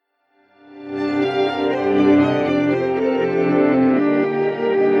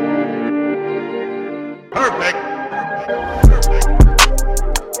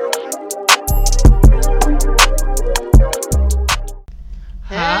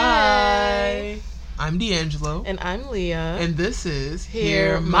I'm D'Angelo. And I'm Leah. And this is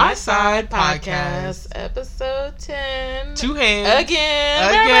Hear My Side Podcast, episode 10. Two hands.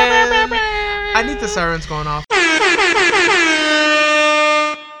 Again. I need the sirens going off.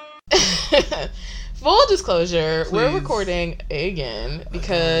 Full disclosure, we're recording again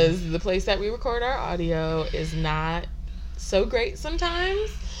because the place that we record our audio is not so great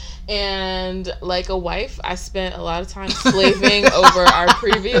sometimes. And like a wife, I spent a lot of time slaving over our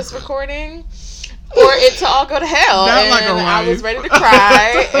previous recording for it to all go to hell. Not and like a wife. I was ready to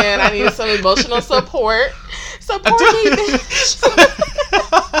cry and I needed some emotional support. Support me, bitch.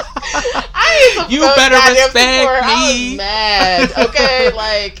 I need some You better respect support. me. I was mad. Okay,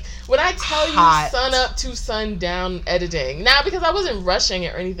 like when I tell you Hot. sun up to sun down editing. Now because I wasn't rushing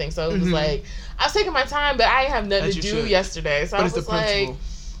it or anything, so it was like I was taking my time, but I didn't have nothing to do yesterday. So but I it's was the like, principle.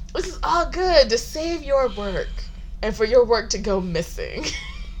 this is all good to save your work and for your work to go missing.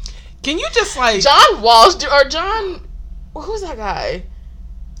 Can you just like John Walsh or John? Who's that guy?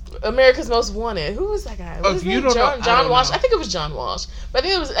 America's Most Wanted. Who was that guy? Oh, Was you it don't know. I John don't Walsh. know. I think it was John Walsh. But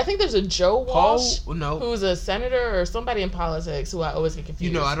I think there's a Joe Walsh. Paul? No. Who's a senator or somebody in politics who I always get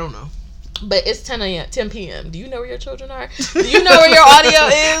confused. You know, I don't know. But it's 10 p.m. Do you know where your children are? Do you know where your audio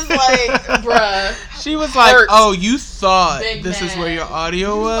is? Like, bruh. She was like, Hurt. oh, you thought Big this is man. where your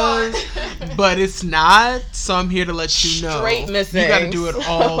audio was, but it's not, so I'm here to let you know. Straight missing. You gotta do it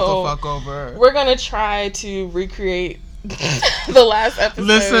all So, the fuck over. We're going to try to recreate the last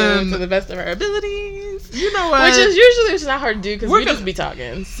episode to the best of our abilities. You know what? Which is not hard to do because We're we gonna- just be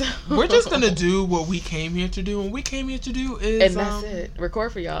talking. So. We're just gonna do what we came here to do, and we came here to do is And that's it.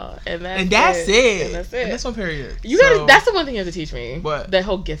 Record for y'all. And that's it. it. And that's it. And that's one period. You gotta. That's the one thing you have to teach me. What? That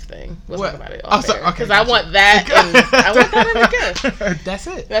whole gift thing. We'll What? talk about it. Oh, so- okay, Because gotcha. I want that. And I want that in the gift. That's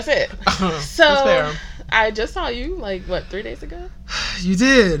it. That's it. That's So fair. I just saw you 3 days ago. You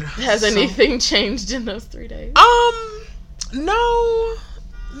did. Has anything changed in those 3 days? No,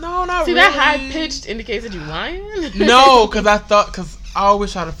 not See, really. that high pitched indicates that you lying. No, because I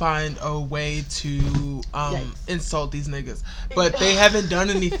always try to find a way to Yikes. insult these niggas, but they haven't done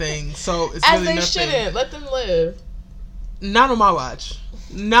anything, so it's As really they nothing. shouldn't. Let them live. Not on my watch.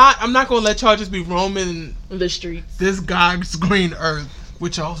 I'm not gonna let y'all just be roaming The streets. this God's green earth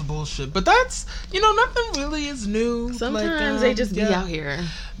with y'all's bullshit. But that's nothing really is new. Sometimes they just be out here.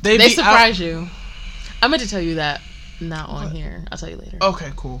 They They be surprise you. I meant to tell you that. Not on here. I'll tell you later.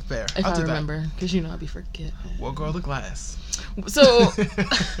 Okay, cool, fair. If I'll I do remember, because I'll be forgetting. Well, girl, the glass. So,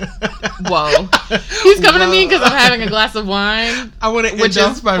 whoa, he's coming to me because I'm having a glass of wine, I want to which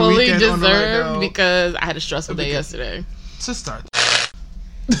is my fully weekend on the right deserved note. because I had a stressful day yesterday. To start.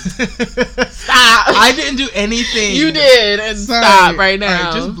 Stop. I didn't do anything. You did, and Sorry. stop right now.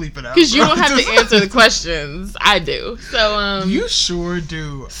 All right, just bleep it out. Because you bro. don't have Just- to answer the questions. I do. So You sure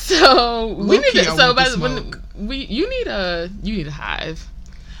do. So we need Low-key, to. I So want the by when smoke. you need a hive.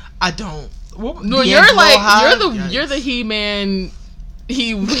 I don't. What, No, D'Angelo Hive? you're the Yikes. He-Man.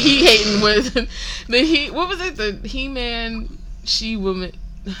 He hating with the he. What was it? The He-Man She-Woman.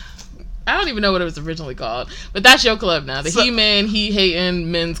 I don't even know what it was originally called, but that's your club now. The He-Man He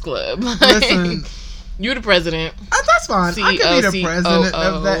hating men's club. Like, Listen, you're the president. that's fine. I can be the president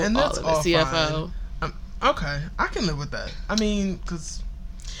of that, and that's all CFO. fine. Okay, I can live with that. I mean, because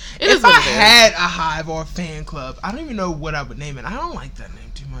It is if what I it is. had a hive or a fan club, I don't even know what I would name it. I don't like that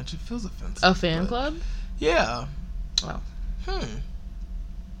name too much. It feels offensive. A fan but- club? Yeah. Oh.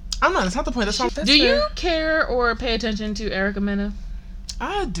 I'm not. It's not the point. That's Do fair. you care or pay attention to Erica Mena?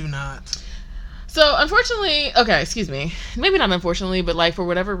 I do not. So, unfortunately, excuse me. Maybe not unfortunately, but for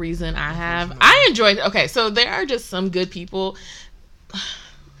whatever reason, I enjoyed. Okay, so there are just some good people.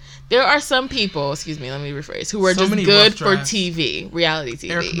 There are some people, excuse me, let me rephrase, who are So just many good rough for drafts. TV, reality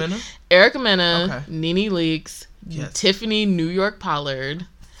TV. Erica Mena? Erica Mena, Okay. Nene Leakes, Yes. Tiffany New York Pollard.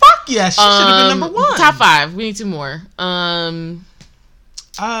 Fuck yes, she should have been number one. Top 5. We need 2 more. Cardi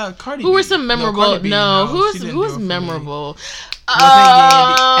Who B. were some memorable? Cardi B, who she didn't was do it for me. memorable? Wasn't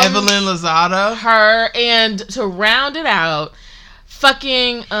Yandy. Evelyn Lozada. Her, and to round it out,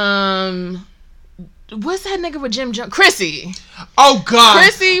 fucking what's that nigga with Jim Jones? Chrissy. Oh God.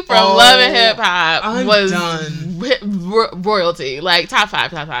 Chrissy from Love and Hip Hop I'm was done. Royalty. Top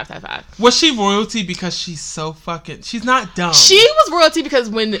 5. Was she royalty because she's so fucking? She's not dumb. She was royalty because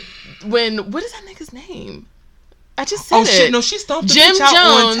when what is that nigga's name? I just said it. Oh shit! No, she stomped the Jim bitch out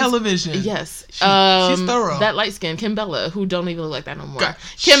Jones, on television. Yes, she's thorough. That light skin Kimbella, who don't even look like that no more. God,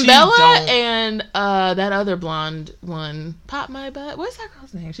 Kimbella and that other blonde one, Pop My Butt. What's that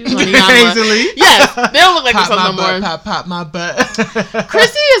girl's name? She was on Hazily. Yes, they don't look like themselves no more. Pop my butt.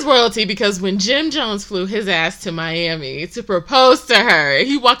 Chrissy is royalty because when Jim Jones flew his ass to Miami to propose to her,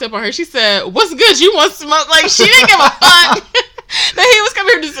 he walked up on her. She said, "What's good? You want smoke?" Like she didn't give a fuck. That he was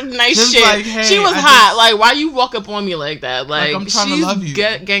coming here to do some nice just shit. Like, hey, she was hot. Like, why you walk up on me like that? Like I'm trying to love you.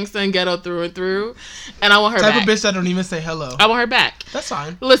 Gangsta and ghetto through and through. And I want her back. Type of bitch that don't even say hello. I want her back. That's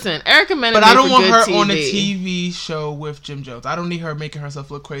fine. Listen, Erica Mena. But I don't want her TV. on a TV show with Jim Jones. I don't need her making herself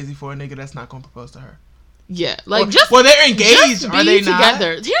look crazy for a nigga that's not going to propose to her. Yeah, like they're engaged. Are they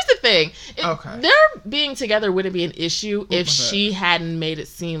together? Not? Here's the thing: okay, their being together wouldn't be an issue if she hadn't made it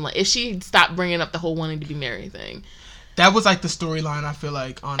seem like if she stopped bringing up the whole wanting to be married thing. That was like the storyline, I feel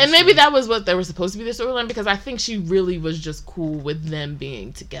like, honestly. And maybe that was what they were supposed to be the storyline because I think she really was just cool with them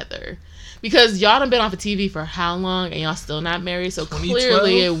being together. Because y'all done been off of TV for how long and y'all still not married, so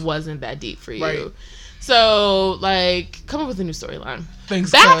clearly it wasn't that deep for you. Right. So, like, come up with a new storyline.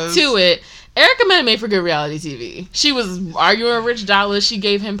 Back to it. Erica Mena made for good reality TV. She was arguing with Rich Dollaz. She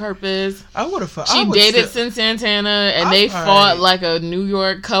gave him purpose. I would have. She dated Sin Santana, and they fought like a New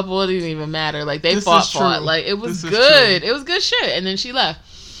York couple. It didn't even matter. Like they fought. Like it was good. It was good shit. And then she left.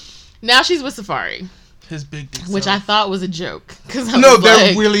 Now she's with Safari. His big dick. Which I thought was a joke.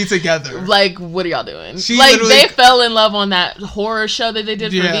 They're really together. Like, what are y'all doing? They fell in love on that horror show that they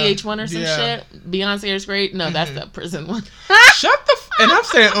did for VH1 or some shit. Beyonce is great. No, that's the prison one. Shut the and I'm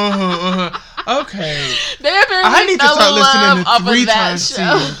saying, okay. They apparently I need to start listening to 3 times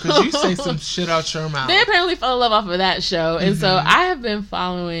show. Because you say some shit out your mouth. They apparently fell in love off of that show. And so I have been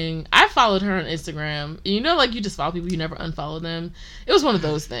I followed her on Instagram. You know, like you just follow people, you never unfollow them. It was one of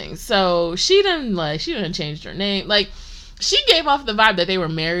those things. So she didn't change her name. Like, she gave off the vibe that they were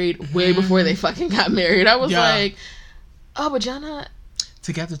married way before they fucking got married. I was like, oh, but y'all not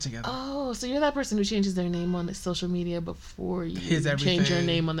together. Oh, so you're that person who changes their name on the social media before you change your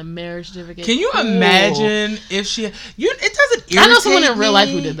name on the marriage certificate. Can you imagine if she? It doesn't irritate I know someone in real life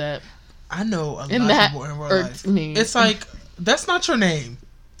who did that. I know a lot of people in real life. Me. It's like, that's not your name.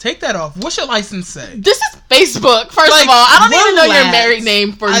 Take that off. What's your license say? This is Facebook. First of all, I don't even know your married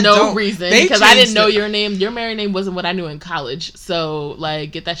name for no reason because I didn't know your name. Your married name wasn't what I knew in college. So,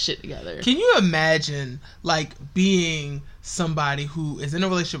 like, get that shit together. Can you imagine, like, being somebody who is in a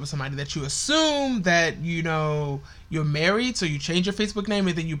relationship with somebody that you assume that, you know, you're married, so you change your Facebook name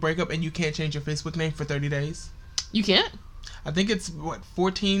and then you break up and you can't change your Facebook name for 30 days? You can't? I think it's,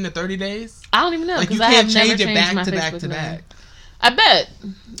 14 to 30 days? I don't even know. Like, you can't change it back to back to back. I bet.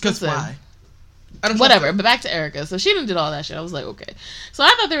 Because why? Whatever, but back to Erica. So she didn't do all that shit. I was like, okay. So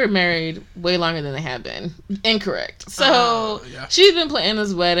I thought they were married way longer than they had been. Incorrect. So she's been planning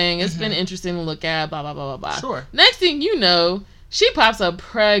this wedding. It's been interesting to look at, blah, blah, blah, blah, blah. Sure. Next thing you know, she pops up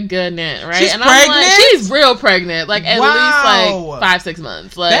pregnant, right? She's and pregnant? I'm like, she's real pregnant. Like, at least, like, 5-6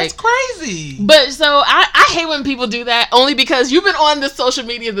 months. Like, that's crazy. But, so, I hate when people do that, only because you've been on this social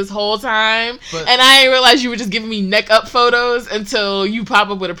media this whole time, and I didn't realize you were just giving me neck-up photos until you pop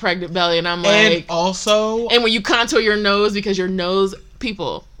up with a pregnant belly, and I'm like... And when you contour your nose, because your nose...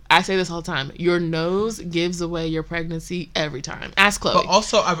 People... I say this all the time. Your nose gives away your pregnancy every time. Ask Chloe. But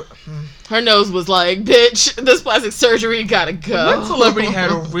also, her nose was like, bitch, this plastic surgery gotta go. What celebrity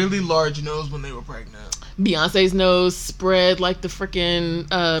had a really large nose when they were pregnant? Beyonce's nose spread like the freaking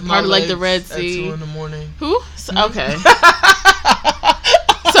part of like the Red Sea. At 2 a.m. Who? Okay.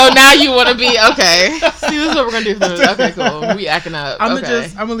 So now you want to be okay. See, this is what we're gonna do. Okay, cool. We acting up. I'm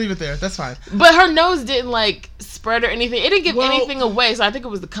gonna leave it there. That's fine. But her nose didn't like spread or anything. It didn't give anything away. So I think it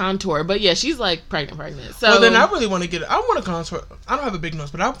was the contour. But yeah, she's like pregnant. So then I really want to get it. I want to contour. I don't have a big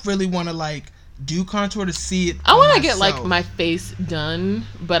nose, but I really want to like do contour to see it. I want to get like my face done,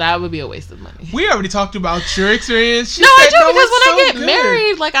 but I would be a waste of money. We already talked about your experience. No, I do, because when I get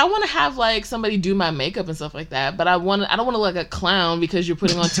married, like I want to have like somebody do my makeup and stuff like that. But I don't want to look like a clown because you're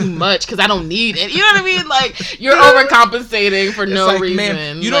putting on too much because I don't need it. You know what I mean? Like you're overcompensating for no reason.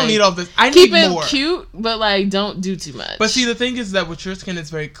 Man, you don't need all this. I need more. Keep it cute, but like don't do too much. But see, the thing is that with your skin,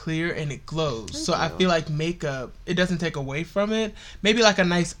 it's very clear and it glows. So I feel like makeup, it doesn't take away from it. Maybe like a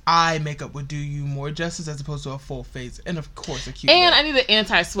nice eye makeup would do you more justice as opposed to a full face, and of course a cute. And I need to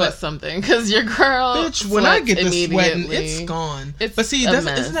anti-sweat something because your girl. Bitch, when I get the sweating, it's gone. But see,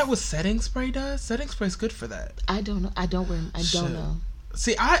 isn't that what setting spray does? Setting spray is good for that. I don't know. I don't know.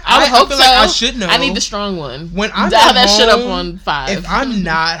 See, I hope feel so. Like I should know. I need the strong one. When I'm dial that home, shit up on 5. If I'm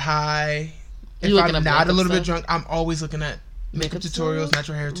not high, if I'm not a little bit drunk, I'm always looking at makeup tutorials,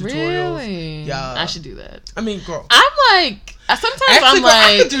 natural hair tutorials. Really? Yeah. I should do that. I mean, girl. I'm like, sometimes Actually, I'm girl, like,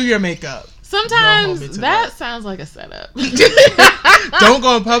 I could do your makeup. Sometimes that sounds like a setup. Don't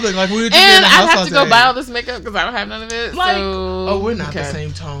go in public like we were just and in the house I have all to go day. buy all this makeup because I don't have none of it. Like, so, we're not the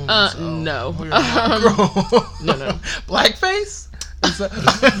same tone. No. We're not, girl. No. Blackface?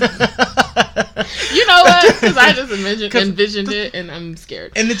 You know what? Because I just envisioned it, and I'm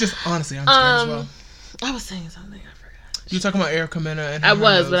scared. And it just, honestly, I'm scared as well. I was saying something. I forgot. You were talking about Erica Mena and I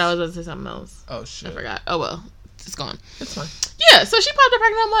was, but I was about to say something else. Oh, shit. I forgot. Oh, well. It's gone. It's fine. Yeah, so she popped up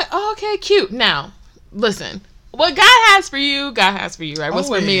pregnant. I'm like, oh, okay, cute. Now, listen. What God has for you, God has for you, right? What's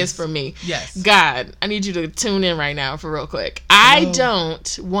for me is for me. Yes. God, I need you to tune in right now for real quick. I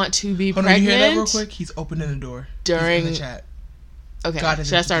don't want to be pregnant. On, you hear that real quick? He's opening the door. During... He's in the chat. Okay,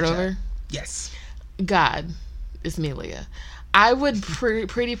 should I start over? Yes. God, it's me, Leah. I would pretty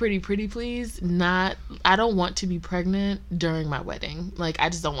please not. I don't want to be pregnant during my wedding. Like, I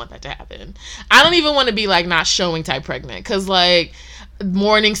just don't want that to happen. I don't even want to be like not showing type pregnant because like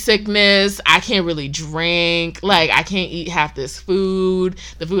morning sickness. I can't really drink. Like, I can't eat half this food.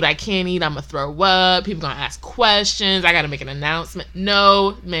 The food I can't eat, I'm gonna throw up. People gonna ask questions. I gotta make an announcement.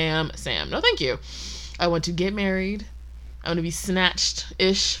 No, ma'am, Sam. No, thank you. I want to get married. I want to be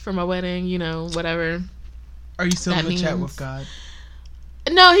snatched-ish for my wedding. You know, whatever. Are you still in the chat with God?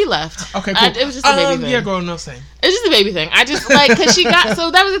 No, he left. Okay, cool. It was just a baby thing. Yeah, girl, no same. It was just a baby thing. I just, like, because she got, so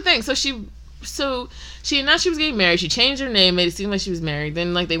that was the thing. So she announced she was getting married. She changed her name, made it seem like she was married.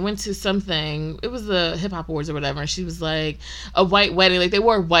 Then, like, they went to something. It was the Hip Hop Awards or whatever. And she was like, a white wedding. Like, they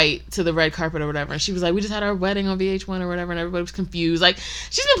wore white to the red carpet or whatever. And she was like, we just had our wedding on VH1 or whatever. And everybody was confused. Like,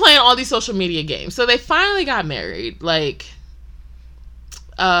 she's been playing all these social media games. So they finally got married, like,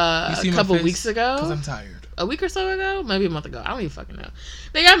 a couple weeks ago. Because I'm tired. A week or so ago, maybe a month ago. I don't even fucking know.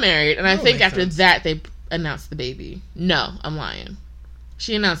 They got married, and I think after that they announced the baby. No, I'm lying.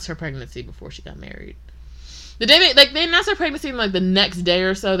 She announced her pregnancy before she got married. The day they announced her pregnancy, and like the next day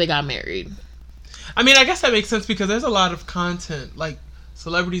or so they got married. I mean, I guess that makes sense because there's a lot of content, like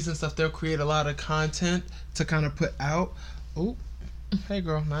celebrities and stuff. They'll create a lot of content to kind of put out. Oh, hey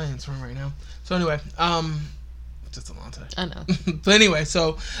girl, not answering right now. So anyway, just a long time. I know. But anyway,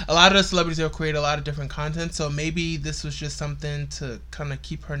 so a lot of the celebrities will create a lot of different content. So maybe this was just something to kind of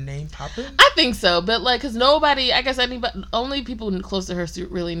keep her name popping. I think so, but like, cause nobody, I guess only people close to her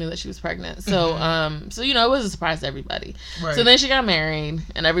really knew that she was pregnant. So, so you know, it was a surprise to everybody. Right. So then she got married,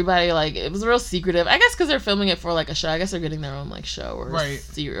 and everybody like it was real secretive. I guess because they're filming it for like a show. I guess they're getting their own like show or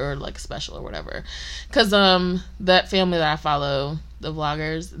or like special or whatever. Cause that family that I follow, the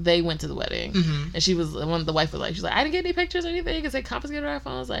vloggers, they went to the wedding, and the wife was like, she's like, I didn't get any pictures or anything because they confiscated our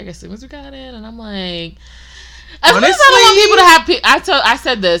phones like as soon as we got in, and I'm like, as much as I don't want people to have, I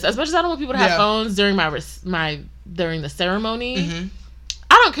said this, as much as I don't want people to have phones during during the ceremony,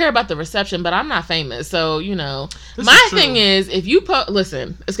 I don't care about the reception, but I'm not famous, so you know, my thing is if you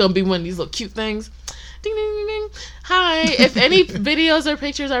listen, it's gonna be one of these little cute things. Ding, ding, ding, ding. Hi. If any videos or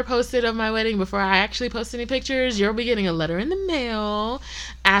pictures are posted of my wedding before I actually post any pictures, you'll be getting a letter in the mail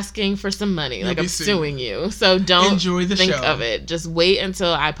asking for some money. Like, I'm suing you. So don't enjoy the think show of it. Just wait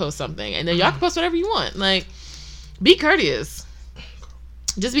until I post something. And then y'all can post whatever you want. Like, be courteous.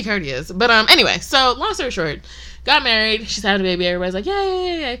 Just be courteous. But anyway, so long story short, got married. She's having a baby. Everybody's like,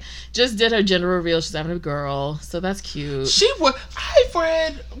 yay. Just did her gender reveal. She's having a girl. So that's cute. She has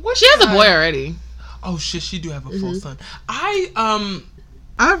a boy already. Oh shit, she do have a full son. I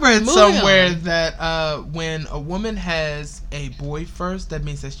read somewhere that when a woman has a boy first, that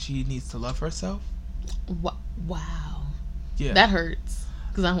means that she needs to love herself. Wow. Yeah. That hurts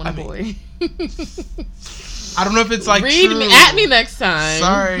because I want a boy. I don't know if it's like at me next time.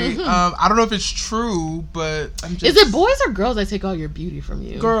 Sorry. I don't know if it's true, but I'm just... Is it boys or girls that take all your beauty from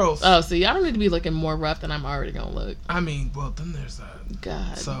you? Girls. Oh, so y'all don't need to be looking more rough than I'm already gonna look. I mean, well, then there's that.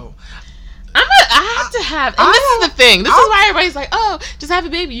 God. So... I have to have, and this is the thing. This is why everybody's like, "Oh, just have a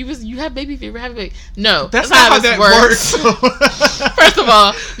baby. You have baby fever. Have a baby." No, that's not how that works. First of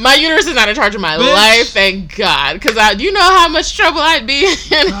all, my uterus is not in charge of my life, thank God. Because do you know how much trouble I'd be in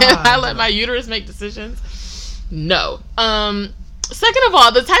if I let my uterus make decisions? No. Second of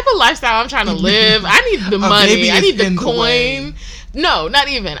all, the type of lifestyle I'm trying to live, I need the money. I need the coin. No, not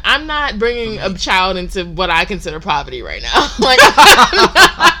even. I'm not bringing a child into what I consider poverty right now. Like, I'm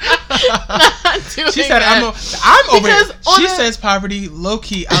not doing she said, that. I'm over it. She says poverty. Low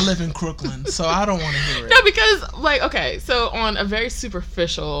key, I live in Crooklyn, so I don't want to hear it. No, because like, okay, so on a very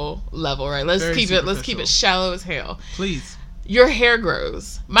superficial level, right? Let's keep it shallow as hell. Please. your hair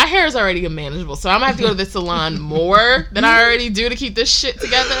grows. My hair is already unmanageable, so I'm gonna have to go to the salon more than I already do to keep this shit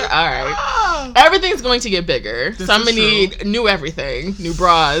together. All right, everything's going to get bigger, so I'm gonna need new everything, new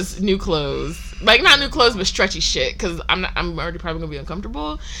bras, new clothes. Like, not new clothes, but stretchy shit, because I'm already probably gonna be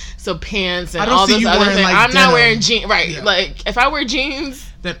uncomfortable. So pants and all those other things. Like, I'm not wearing jeans. Right? Yeah. Like, if I wear jeans,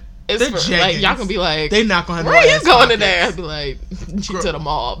 it's for, like, y'all can be like, they not gonna have where are you going today? I'd be like, to the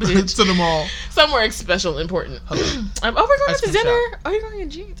mall, bitch. To the mall. Somewhere special, important. We're going out to dinner. Are you going in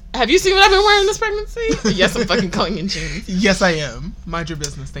jeans? Have you seen what I've been wearing this pregnancy? Yes, I'm fucking going in jeans. Yes, I am. Mind your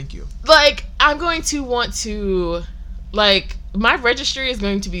business. Thank you. Like, I'm going to want to, like, my registry is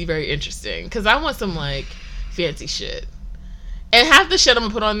going to be very interesting because I want some, like, fancy shit. And half the shit I'm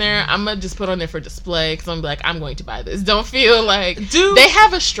gonna put on there, I'm gonna just put on there for display because I'm like, I'm going to buy this. Don't feel like... Dude. They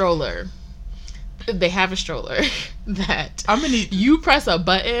have a stroller. That you press a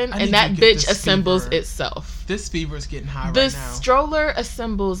button and that bitch assembles itself. This fever is getting high right The now. stroller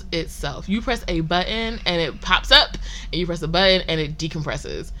assembles itself. You press a button and it pops up, and you press a button and it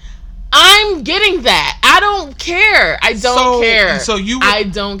decompresses. I'm getting that. I don't care. I don't care. I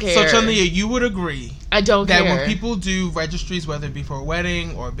don't care. So, Chanlia, you would agree I don't care. That when people do registries, whether it be for a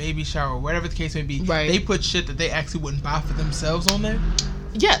wedding or a baby shower or whatever the case may be, they put shit that they actually wouldn't buy for themselves on there?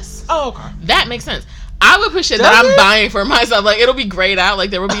 Yes. Oh, okay. That makes sense. I would put shit that I'm buying for myself. Like, it'll be grayed out. Like,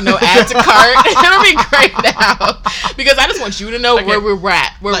 there will be no add to cart. It'll be grayed out. Because I just want you to know where we're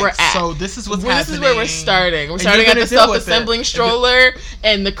at. We're at. So, this is what's happening. This is where we're starting. We're starting at the self-assembling stroller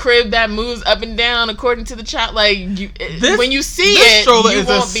and the crib that moves up and down according to the child. Like, when you see it, you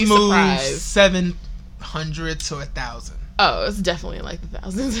won't be surprised. 700 to 1,000. Oh, it's definitely like the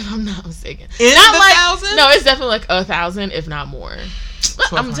thousands, if I'm not mistaken. Is not it like 1,000? No, it's definitely like 1,000, if not more.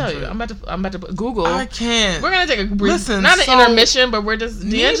 I'm gonna tell you. I'm about to Google. I can't. We're gonna take a brief, not an intermission, but we're just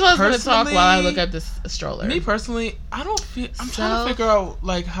D'Angelo's gonna talk while I look at this stroller. Me personally, I don't feel. I'm trying to figure out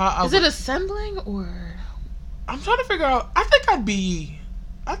like how. Is it assembling or? I'm trying to figure out. I think I'd be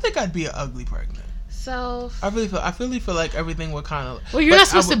an ugly pregnant. Self. I really feel like everything would kind of. Well, you're not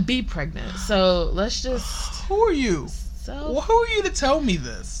supposed to be pregnant, so let's just. Who are you? Self. Who are you to tell me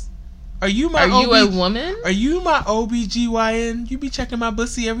this? Are you a woman? Are you my OBGYN? You be checking my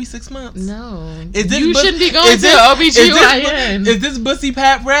pussy every 6 months? No. You shouldn't be going to OBGYN. Is this pussy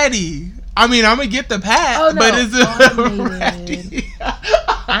pap ready? I mean, I'm going to get the pap, but is it ready?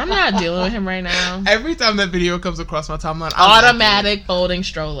 I'm not dealing with him right now. Every time that video comes across my timeline, automatic folding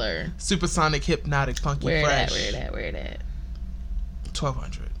stroller. Supersonic, hypnotic, funky, fresh. Where it at?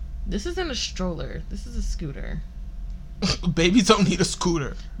 1,200. This isn't a stroller. This is a scooter. Babies don't need a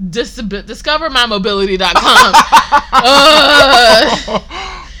scooter. DiscoverMyMobility.com.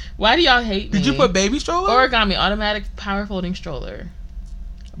 Why do y'all hate me? Did you put baby stroller? Origami automatic power folding stroller.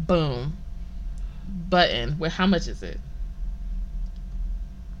 Boom. Button. How much is it?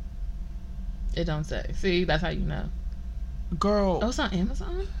 It don't say. See, that's how you know. Girl. Oh, it's on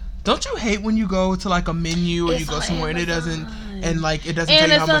Amazon? Don't you hate when you go to like a menu or you go somewhere and it doesn't tell you how much the price?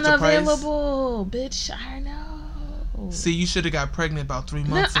 And it's unavailable, bitch. I know. See, you should have got pregnant about 3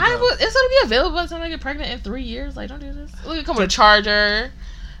 months ago. It's gonna be available by the time I get pregnant in 3 years. Like, don't do this. Look, it comes with a charger.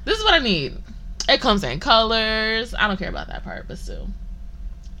 This is what I need. It comes in colors. I don't care about that part, but still.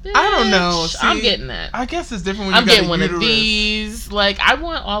 Bitch, I don't know. See, I'm getting that. I guess it's different when I'm getting one of these. Like, I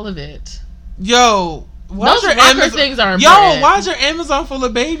want all of it. Yo. Those rocker things are important. Yo, why's your Amazon full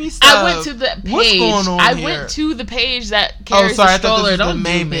of baby stuff? I went to the page. What's going on here? Went to the page that carries the stroller. Don't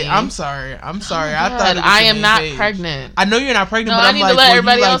do me. I'm sorry. Oh, I thought I am not pregnant. I know you're not pregnant, but I need to let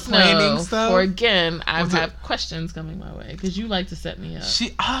everybody else know. Stuff? For again, I have questions coming my way because you like to set me up.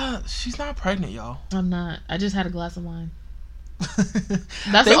 She's not pregnant, y'all. I'm not. I just had a glass of wine.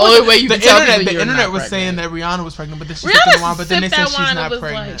 That's the only way you can tell people the internet was saying that Rihanna was pregnant, but then she took the wine, but then they said she's not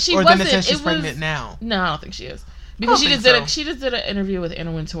pregnant. Or then they said she's pregnant now. No, I don't think she is. Because she just did an interview with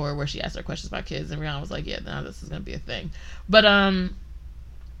Anna Wintour where she asked her questions about kids, and Rihanna was like, "Yeah, now this is gonna be a thing." But I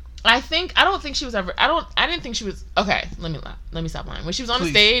don't think she was ever. I didn't think she was. Okay, let me stop lying. When she was on the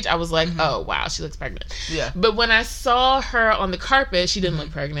stage, I was like, "Oh wow, she looks pregnant." Yeah. But when I saw her on the carpet, she didn't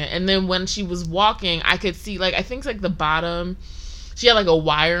look pregnant. And then when she was walking, I could see I think the bottom. She had a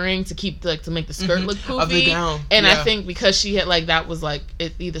wiring to keep to make the skirt look poofy. Of the gown. And I think because she had that was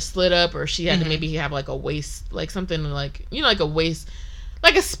it either slid up or she had to maybe have a waist something a waist.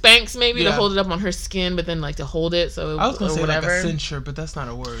 Like a Spanx maybe to hold it up on her skin, but then to hold it so I was gonna say whatever. Like a cincher, but that's not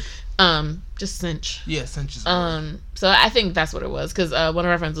a word. Just cinch. Yeah, cinch is a word. So I think that's what it was because one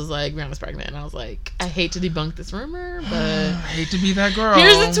of our friends was like, Rihanna's pregnant, and I was like, I hate to debunk this rumor, but I hate to be that girl.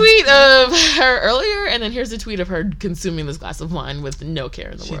 Here's a tweet of her earlier, and then here's a tweet of her consuming this glass of wine with no care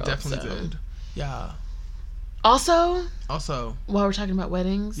in the world. She definitely did. Yeah. Also, while we're talking about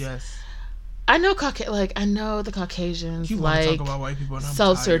weddings, yes, I know the Caucasians you like talk about white people and I'm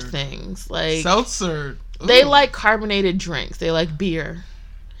seltzer tired. things. Like seltzer. Ooh. They like carbonated drinks. They like beer.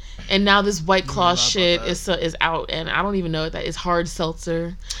 And now this White Claw shit is out, and I don't even know what that is. Hard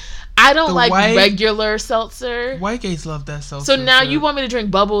seltzer. I don't like regular seltzer. White gays love that seltzer. So now you want me to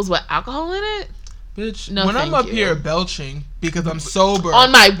drink bubbles with alcohol in it? Bitch, no, when I'm up here belching because I'm sober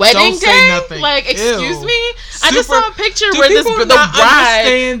on my wedding day, nothing. Like, excuse me, I just saw a picture where the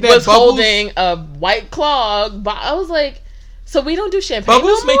bride was holding a White Claw. I was like, so we don't do champagne.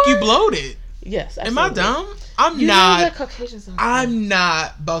 Bubbles make you bloated. Yes, absolutely. Am I dumb? I'm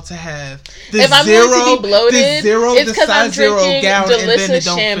not about to have the if I'm zero, going to be bloated, it's because I'm drinking delicious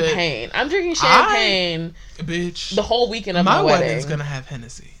champagne. I'm drinking champagne, bitch, the whole weekend of my wedding. Wedding's gonna have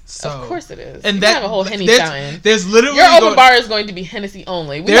Hennessy. So, of course it is. And you have a whole Hennessy fountain. There's literally your open bar is going to be Hennessy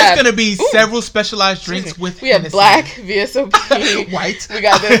only. There's going to be several specialized drinks with. We have black VSOP, white. We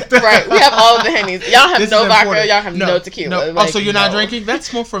got this right. We have all of the Hennies. Y'all have no vodka. Y'all have no tequila. No. So you're not drinking?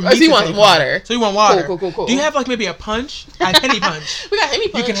 That's more for me. So you want water? So you want water? Cool. Do you have like maybe a punch? A Henny punch. We got Henny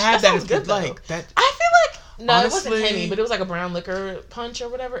punch. You can have that if good like that. I feel like no, honestly, it wasn't Henny, but it was like a brown liquor punch or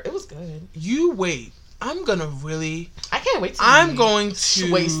whatever. It was good. You wait. I'm gonna really. I can't wait to. I'm going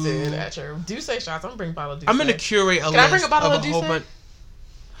to wasted at your Douce shots. I'm gonna bring a bottle of Douce. I'm gonna curate a list. Can I bring a bottle of whole bunch.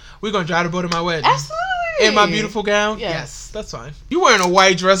 We're gonna drive the boat at my wedding. Absolutely. In my beautiful gown. Yes, that's fine. You wearing a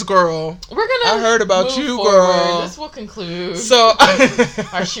white dress, girl. We're gonna. I heard about you, forward. Girl. This will conclude. So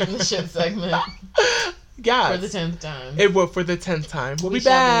our shooting the shit segment. Guys, for the 10th time. It will for the 10th time. We'll be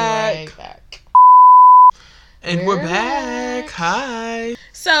back. Be right back. And we're back. Hi.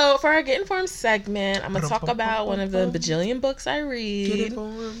 So, for our Get Informed segment, I'm going to talk about one of the bajillion books I read.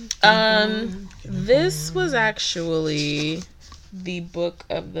 This was actually the book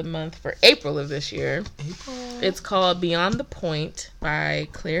of the month for April of this year. It's called Beyond the Point by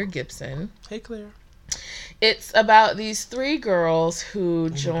Claire Gibson. Hey, Claire. It's about these 3 girls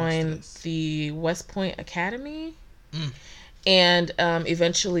who joined the West Point Academy and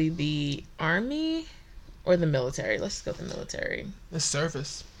eventually the Army. Or the military. Let's go with the military. The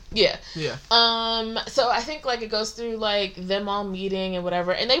service. Yeah. Yeah. So I think like it goes through like them all meeting and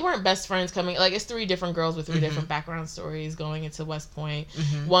whatever, and they weren't best friends coming. Like it's 3 different girls with 3 different background stories going into West Point.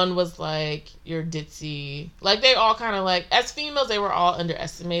 One was like your ditzy. Like they all kind of like as females they were all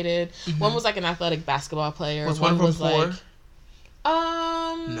underestimated. One was like an athletic basketball player. Was one was poor? Like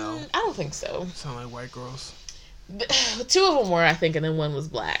no, I don't think so. Sound like white girls. 2 of them were, I think, and then one was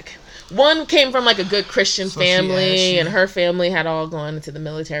black. One came from like a good Christian family, and her family had all gone into the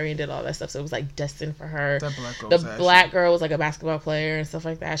military and did all that stuff, so it was like destined for her. The black girl was like a basketball player and stuff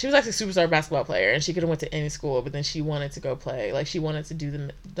like that. She was like a superstar basketball player, and she could have went to any school, but then she wanted to go play. Like she wanted to do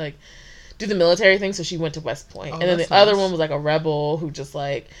the military thing, so she went to West Point. And then the other one was like a rebel who just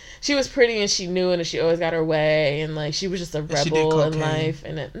like she was pretty and she knew it and she always got her way, and like she was just a rebel in life.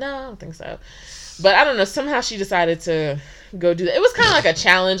 And no, I don't think so. But I don't know, somehow she decided to go do that. It was kind of like a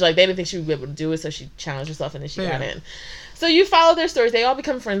challenge. Like, they didn't think she would be able to do it, so she challenged herself, and then she got in. So you follow their stories. They all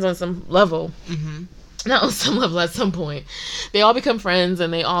become friends on some level. Not on some level, at some point. They all become friends,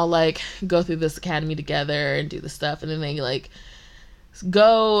 and they all, like, go through this academy together and do the stuff. And then they, like,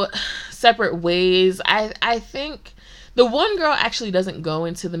 go separate ways. I think the one girl actually doesn't go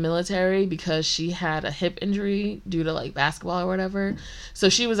into the military because she had a hip injury due to like basketball or whatever. So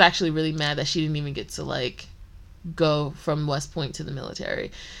she was actually really mad that she didn't even get to like go from West Point to the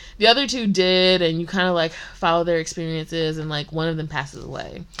military. The other 2 did, and you kind of like follow their experiences, and like one of them passes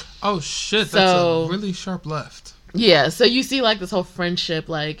away. Oh shit, that's a really sharp left. Yeah, so you see like this whole friendship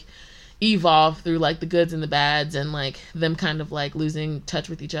like evolve through like the goods and the bads, and like them kind of like losing touch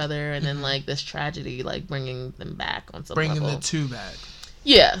with each other, and then like this tragedy like bringing them back on some level. Bringing the 2 back.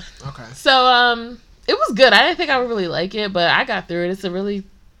 Yeah. Okay. So it was good. I didn't think I would really like it, but I got through it. It's a really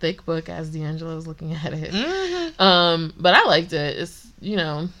thick book as D'Angelo was looking at it. But I liked it. It's, you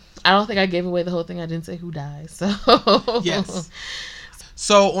know, I don't think I gave away the whole thing. I didn't say who dies. So yes.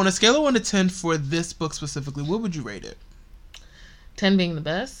 So on a scale of 1 to 10 for this book specifically, what would you rate it? 10 being the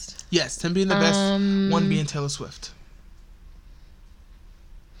best? Yes, 10 being the best, 1 being Taylor Swift.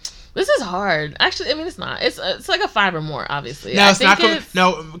 This is hard. Actually, I mean, it's not. It's like a 5 or more, obviously. No, it's not.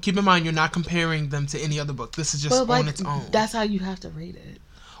 No, keep in mind, you're not comparing them to any other book. This is just on its own. That's how you have to rate it.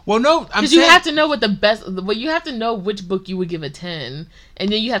 Well, no, because you have to know what the best. Well, you have to know which book you would give a 10,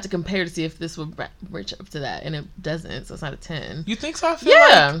 and then you have to compare to see if this would reach up to that, and it doesn't, so it's not a 10. You think so? I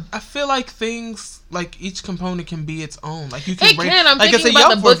feel like things like each component can be its own. Like you can. I'm thinking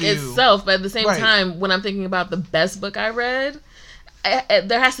about the book itself, but at the same time, when I'm thinking about the best book I read,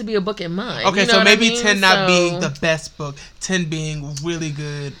 there has to be a book in mind. Okay, you know so what maybe I mean? 10 not being the best book, 10 being really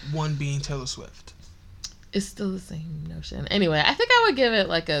good, 1 being Taylor Swift. It's still the same notion. Anyway, I think I would give it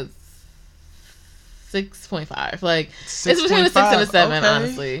like a 6.5. Like 6. It's between a 6 and a 7,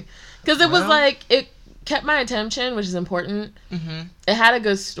 honestly, because it was like it kept my attention, which is important. Mm-hmm. It had a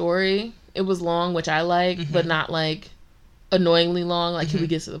good story. It was long, which I like, mm-hmm. but not like annoyingly long. Like, mm-hmm. can we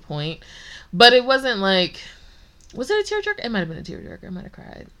get to the point? But it wasn't like. Was it a tearjerker? It might have been a tearjerker. I might have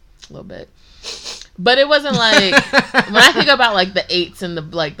cried a little bit. But it wasn't like, when I think about like the 8s and the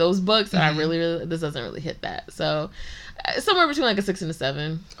like those books, mm-hmm. I really, this doesn't really hit that. So somewhere between like a 6 and a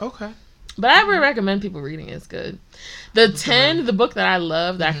 7. Okay. But I would recommend people reading it. It's good. The 10, the book that I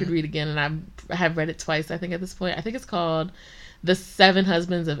love that mm-hmm. I could read again, and I have read it twice, I think, at this point. I think it's called The 7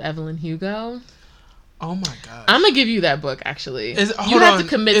 Husbands of Evelyn Hugo. Oh my gosh. I'm gonna give you that book. Actually, you have to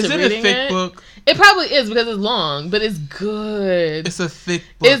commit to reading it. Is it a thick book? It probably is because it's long, but it's good. It's a thick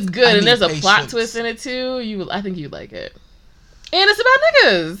book. It's good, and there's a plot twist in it too. I think you'd like it. And it's about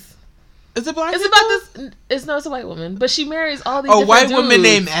niggas. Is it black? It's about this. It's a white woman, but she marries all these. A white dudes. Woman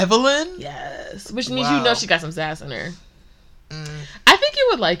named Evelyn. Yes, which means you know she got some sass in her. I think you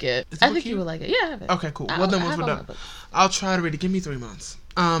would like it. I think you would like it. Yeah. I have it. Okay, cool. Well, then once we're done, I'll try to read it. Give me 3 months.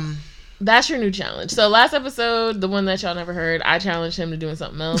 That's your new challenge. So last episode, the one that y'all never heard, I challenged him to doing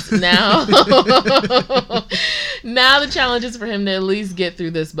something else. Now, now the challenge is for him to at least get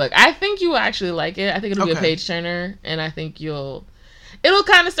through this book. I think you will actually like it. I think it'll be a page turner, and I think it'll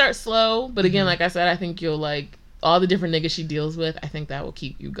kind of start slow, but again, like I said, I think you'll like all the different niggas she deals with. I think that will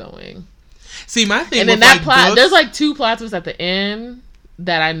keep you going. See, my thing, and then that plot, books, there's like 2 plot twists at the end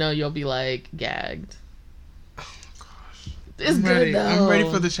that I know you'll be like gagged. It's good, though. I'm ready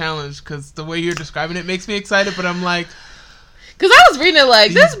for the challenge because the way you're describing it makes me excited, but I'm like... Because I was reading it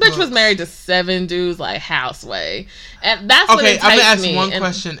like, this bitch was married to 7 dudes, like, houseway. And that's what enticed me. Okay, I'm going to ask one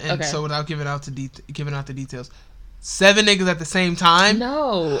question, and so without giving out the details. 7 niggas at the same time?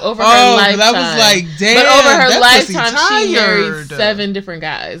 No, over her lifetime. That was like, damn. But over her lifetime, she married 7 different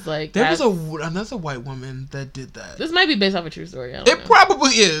guys. Like, there was another white woman that did that. This might be based off a true story. I don't know.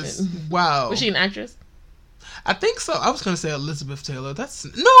 Probably is. Wow. Was she an actress? I think so. I was going to say Elizabeth Taylor. No,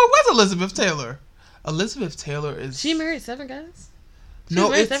 it was Elizabeth Taylor. Elizabeth Taylor is... She married 7 guys? She was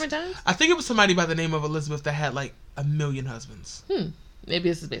married 7 times? I think it was somebody by the name of Elizabeth that had like 1 million husbands. Maybe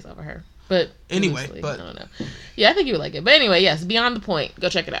this is based off of her. But anyway, loosely, I don't know. Yeah, I think you would like it. But anyway, yes, Beyond the Point. Go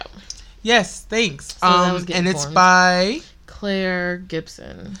check it out. Yes, thanks. So and it's by... Claire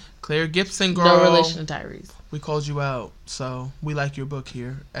Gibson. Claire Gibson, girl. No relation to Tyrese. We called you out, so we like your book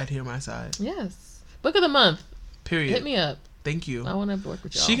here at Hear My Side. Yes. Book of the month. Period. Hit me up. Thank you. I want to work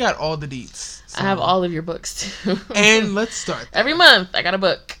with y'all. She got all the deets. So. I have all of your books too. And let's start. Every month I got a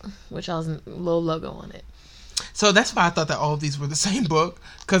book, which has a little logo on it. So that's why I thought that all of these were the same book.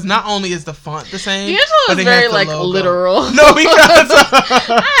 Because not only is the font the same, D'Angelo is very like logo. Literal. No, because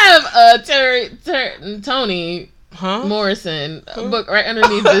I have Toni Morrison book right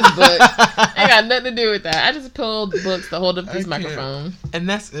underneath this book. Ain't got nothing to do with that. I just pulled books to hold up this microphone, and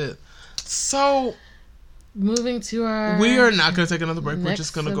that's it. So. Moving to our... We are not going to take another break. We're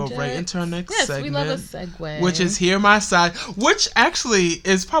just going to go right into our next segment. Yes, we love a segue. Which is Hear My Side. Which actually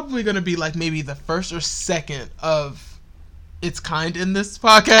is probably going to be like maybe the first or second of its kind in this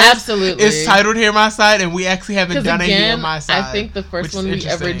podcast. Absolutely. It's titled Hear My Side, and we actually haven't done a Hear My Side. I think the first one we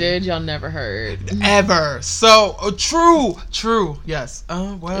ever did, y'all never heard. Ever. So, true. Yes.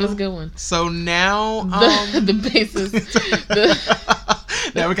 Well. It was a good one. So now... the basis...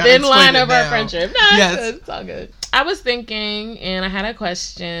 the thin line of our friendship. No, yes. It's all good. I was thinking, and I had a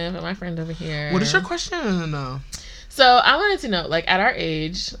question for my friend over here. What is your question? No. So I wanted to know, like, at our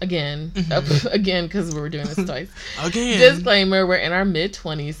age, again, because we were doing this twice. Again. Disclaimer: we're in our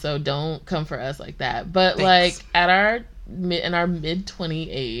mid-20s, so don't come for us like that. But like in our mid-20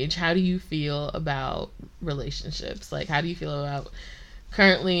 age, how do you feel about relationships? Like, how do you feel about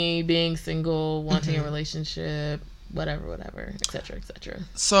currently being single, wanting a relationship? Whatever, etc.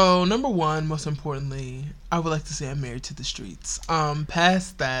 So, number 1, most importantly, I would like to say I'm married to the streets.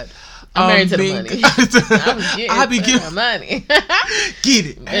 Past that, I'm married to the money. I be getting money. Get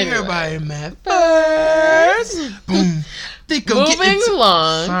it. Anyway. Everybody mad first. Boom. Moving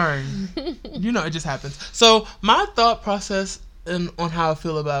along. Sorry. It just happens. So, my thought process on how I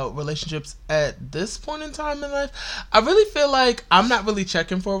feel about relationships at this point in time in life, I really feel like I'm not really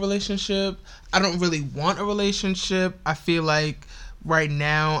checking for a relationship. I don't really want a relationship. I feel like right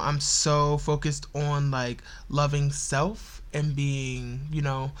now I'm so focused on like loving self and being,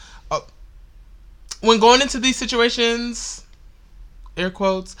 when going into these situations, air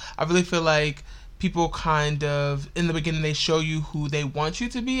quotes, I really feel like people kind of, in the beginning, they show you who they want you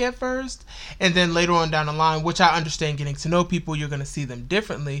to be at first. And then later on down the line, which I understand, getting to know people, you're going to see them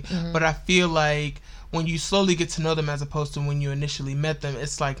differently. Mm-hmm. But I feel like when you slowly get to know them as opposed to when you initially met them,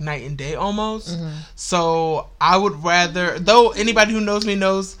 it's like night and day almost. Mm-hmm. So I would rather, though anybody who knows me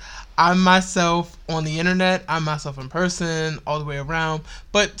knows I'm myself on the internet, I'm myself in person, all the way around.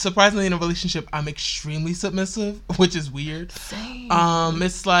 But surprisingly, in a relationship, I'm extremely submissive, which is weird. Same.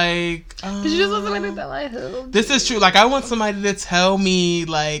 It's like, but you just want somebody that like who? This is true. Like, I want somebody to tell me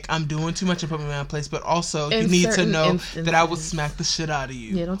like I'm doing too much and put me in my place, but also you need to know that I will smack the shit out of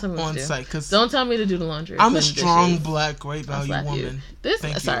you. Yeah, don't tell me on to do. site. Cause don't tell me to do the laundry. I'm a strong black great value woman.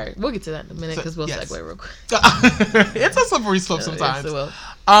 Sorry, we'll get to that in a minute because we'll segue real quick. It's a slippery slope sometimes. Yes, it will.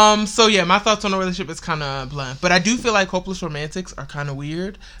 So yeah, my thoughts on the relationship is kind of bland, but I do feel like hopeless romantics are kind of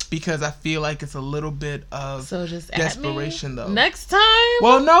weird because I feel like it's a little bit of desperation though. Next time.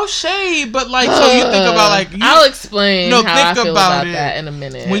 Well, no shade, but like so you think about like I'll explain. No, how I feel about that in a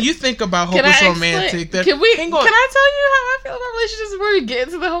minute. When you think about hopeless romantic, can I tell you how I feel about relationships before we get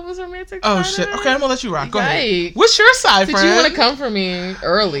into the hopeless romantic? Oh shit! Okay, I'm gonna let you rock. Go ahead. What's your side, friend? Did you want to come for me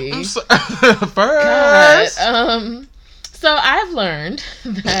early? First. God, so I've learned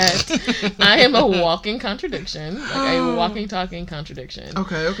that I am a walking contradiction, like a walking, talking contradiction.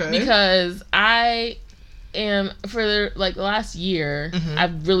 Okay. Because I am, for like the last year, mm-hmm.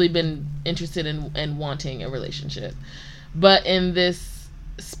 I've really been interested in wanting a relationship. But in this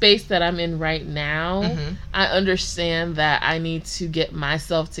space that I'm in right now, mm-hmm. I understand that I need to get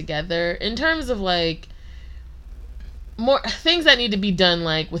myself together in terms of like, more things that need to be done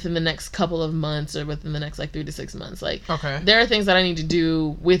like within the next couple of months or within the next like 3 to 6 months. Like, there are things that I need to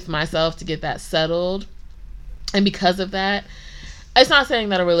do with myself to get that settled. And because of that, it's not saying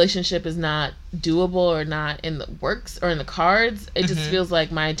that a relationship is not doable or not in the works or in the cards. It just feels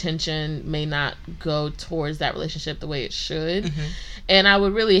like my attention may not go towards that relationship the way it should. Mm-hmm. And I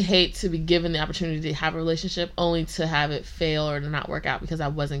would really hate to be given the opportunity to have a relationship only to have it fail or to not work out because I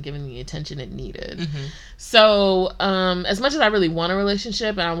wasn't given the attention it needed. Mm-hmm. So, as much as I really want a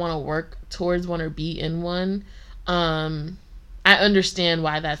relationship and I want to work towards one or be in one, I understand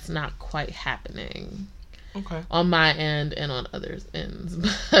why that's not quite happening. Okay. On my end and on others' ends.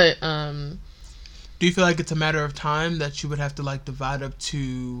 But, do you feel like it's a matter of time that you would have to like divide up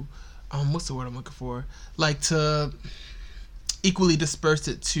to, what's the word I'm looking for? Like to equally disperse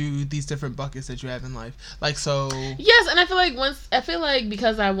it to these different buckets that you have in life. Like, so. Yes, and I feel like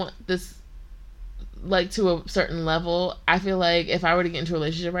because I want this like to a certain level, I feel like if I were to get into a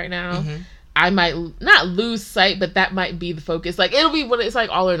relationship right now, mm-hmm. I might not lose sight, but that might be the focus. Like, it'll be when it's like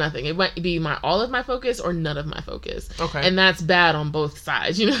all or nothing. It might be all of my focus or none of my focus. Okay. And that's bad on both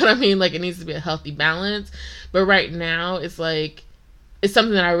sides. You know what I mean? Like, it needs to be a healthy balance. But right now, it's like, it's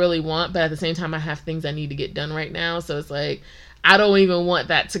something that I really want, but at the same time, I have things I need to get done right now. So it's like, I don't even want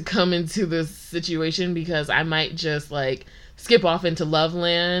that to come into this situation because I might just like skip off into love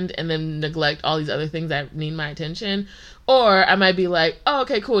land and then neglect all these other things that need my attention. Or I might be like, oh,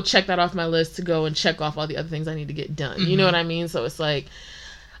 okay, cool, check that off my list to go and check off all the other things I need to get done. Mm-hmm. You know what I mean? So it's like,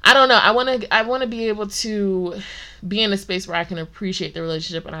 I don't know. I want to be able to be in a space where I can appreciate the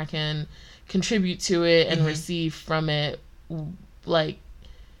relationship and I can contribute to it and mm-hmm. receive from it, like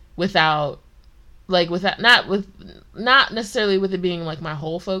not necessarily with it being like my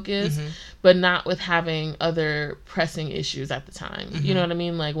whole focus, mm-hmm. but not with having other pressing issues at the time. Mm-hmm. You know what I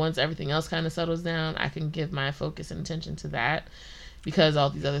mean? Like, once everything else kind of settles down, I can give my focus and attention to that because all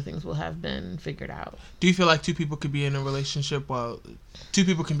these other things will have been figured out. Do you feel like two people can be in a relationship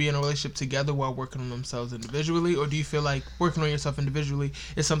together while working on themselves individually? Or do you feel like working on yourself individually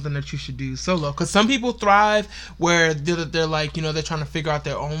is something that you should do solo? Because some people thrive where they're like, you know, they're trying to figure out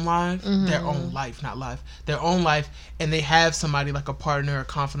their own life, mm-hmm. their own life, and they have somebody like a partner or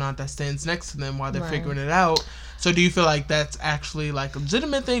confidant that stands next to them while they're figuring it out. So do you feel like that's actually like a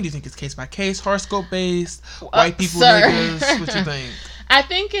legitimate thing? Do you think it's case by case, horoscope based, white people, niggas? What you think? I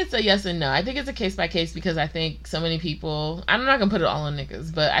think it's a yes and no. I think it's a case by case because I think so many people, I'm not going to put it all on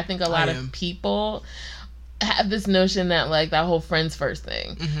niggas, but I think a lot of people have this notion that like that whole friends first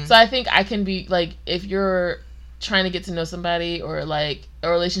thing. Mm-hmm. So I think I can be like, if you're trying to get to know somebody or like a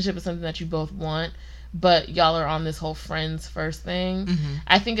relationship is something that you both want, but y'all are on this whole friends first thing, mm-hmm.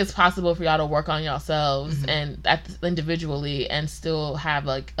 I think it's possible for y'all to work on yourselves mm-hmm. and individually and still have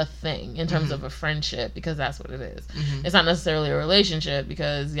like a thing in terms mm-hmm. of a friendship, because that's what it is. Mm-hmm. It's not necessarily a relationship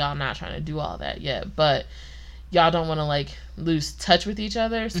because y'all not trying to do all that yet, but y'all don't want to like lose touch with each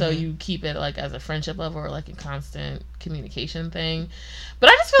other, so you keep it like as a friendship level or like a constant communication thing. But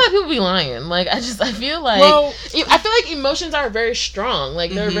I just feel like people be lying. Like I feel like emotions are very strong.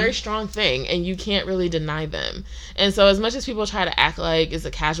 Like they're a very strong thing, and you can't really deny them. And so as much as people try to act like it's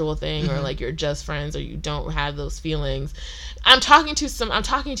a casual thing or like you're just friends or you don't have those feelings, I'm talking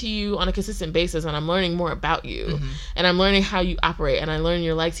to you on a consistent basis, and I'm learning more about you, and I'm learning how you operate, and I learn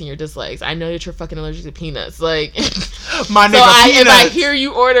your likes and your dislikes. I know that you're fucking allergic to peanuts, like my nigga. If I hear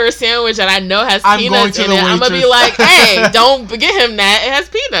you order a sandwich that I know has peanuts in it, I'm gonna be like, hey, don't get him that. It has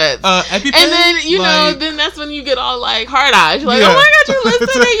peanuts. EpiPen, and then then that's when you get all like hard eyes. You're like, oh my god, you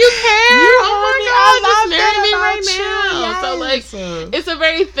listen and you care. Oh my god, just marry me right now. Yes. So like, it's a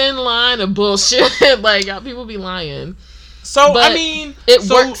very thin line of bullshit. Like people be lying. So, but I mean... It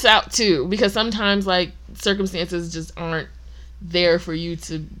works out, too, because sometimes, like, circumstances just aren't there for you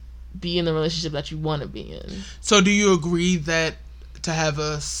to be in the relationship that you want to be in. So, do you agree that to have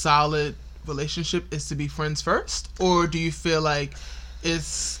a solid relationship is to be friends first? Or do you feel like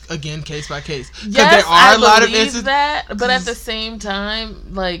it's, again, case by case? Yes, I believe that, but at the same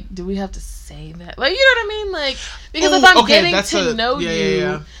time, like, do we have to say that? Like, you know what I mean? Like, because if I'm getting to know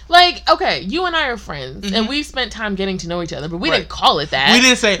you... Like, okay, you and I are friends, and we've spent time getting to know each other, but we didn't call it that. We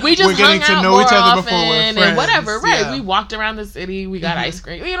didn't say we just we're getting to know each other before we're friends. And whatever, right? Yeah. We walked around the city, we got ice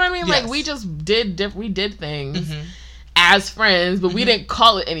cream. You know what I mean? Yes. Like, we just did things as friends, but we didn't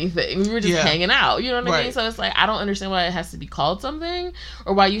call it anything. We were just hanging out. You know what I mean? So it's like, I don't understand why it has to be called something,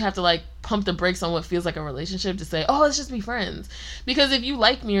 or why you have to, like, pump the brakes on what feels like a relationship to say, oh, let's just be friends. Because if you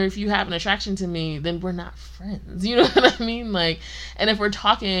like me or if you have an attraction to me, then we're not friends. You know what I mean? Like, and if we're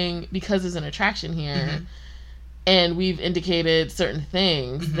talking because there's an attraction here and we've indicated certain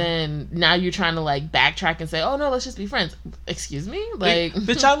things, then now you're trying to like backtrack and say, oh no, let's just be friends. Excuse me? Like,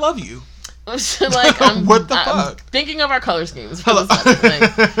 bitch, I love you. Like, what the fuck? I'm thinking of our color schemes.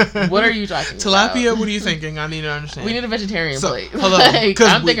 Like, what are you talking about? Tilapia, what are you thinking? I need to understand. We need a vegetarian plate. Hello. Like,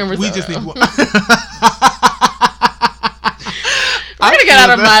 I'm thinking risotto. We just need one. We're going to get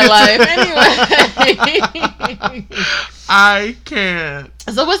out of my life anyway. I can't.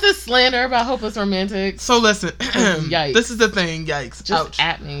 So what's this slander about hopeless romantics? So listen. Yikes. This is the thing. Yikes. Just ouch.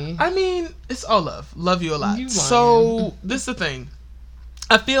 At me. I mean, it's all love. Love you a lot. So this is the thing.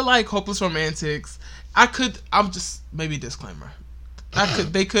 I feel like hopeless romantics, I'm just, maybe disclaimer.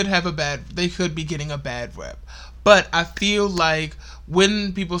 They could be getting a bad rep. But I feel like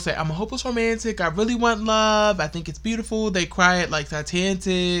when people say, I'm a hopeless romantic, I really want love, I think it's beautiful, they cry it like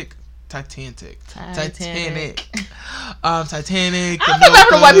Titanic. Titanic. I don't remember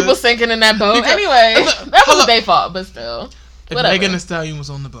the white people sinking in that boat. Anyway, that was their fault, but still. Whatever. Megan Thee Stallion was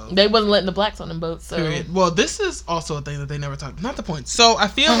on the boat. They wasn't letting the blacks on the boat, so. Period. Well, this is also a thing that they never talked about. Not the point. So, I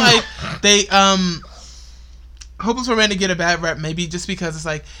feel like they, hopeless romantic get a bad rep, maybe just because it's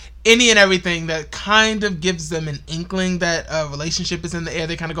like any and everything that kind of gives them an inkling that a relationship is in the air.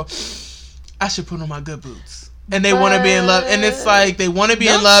 They kind of go, I should put on my good boots. And they want to be in love. And it's like, they want to be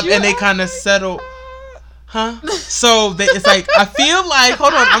in love and they kind of settle. Huh? So it's like, I feel like,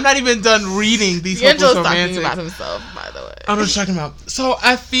 hold on, I'm not even done reading these hopeless romantics. Talking about himself, by the way. I don't know what you're talking about. So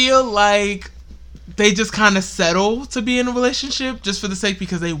I feel like they just kind of settle to be in a relationship just for the sake,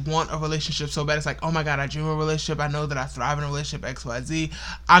 because they want a relationship so bad. It's like, oh my god, I dream of a relationship. I know that I thrive in a relationship, XYZ.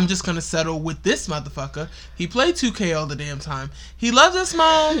 I'm just going to settle with this motherfucker. He played 2K all the damn time. He loves his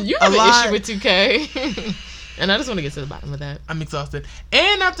mom. You have an issue with 2K. And I just want to get to the bottom of that. I'm exhausted.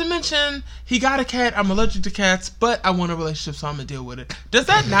 And not to mention, he got a cat. I'm allergic to cats, but I want a relationship, so I'm going to deal with it. Does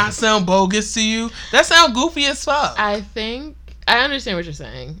that not sound bogus to you? That sound goofy as fuck. I understand what you're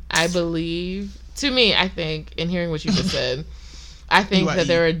saying. I think, in hearing what you just said, I think that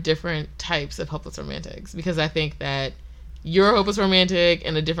there are different types of hopeless romantics. Because I think that you're a hopeless romantic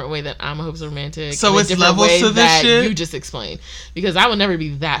in a different way that I'm a hopeless romantic. So it's levels to this that shit? You just explained. Because I would never be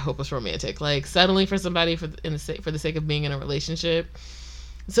that hopeless romantic. Like, settling for somebody for the sake of being in a relationship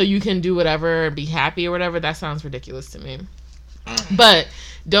so you can do whatever and be happy or whatever, that sounds ridiculous to me. But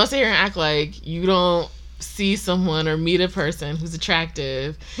don't sit here and act like you don't see someone or meet a person who's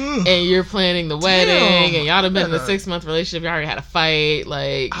attractive and you're planning the wedding and y'all have been in a 6-month relationship, you already had a fight,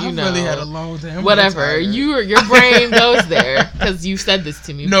 like, you know, really had a long day. Whatever, your brain goes there because you said this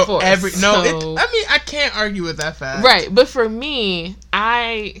to me before. I can't argue with that fact. Right, but for me,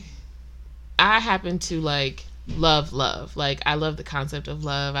 I happen to like love. Like, I love the concept of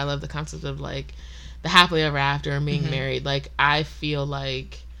love. I love the concept of like the happily ever after and being married. Like, I feel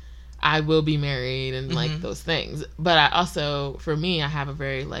like I will be married and like those things. But I also, for me, I have a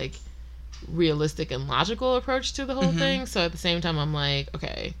very like realistic and logical approach to the whole thing. So at the same time, I'm like,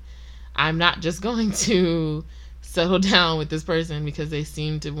 okay, I'm not just going to settle down with this person because they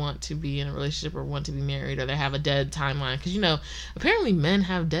seem to want to be in a relationship or want to be married, or they have a dead timeline. Because, apparently men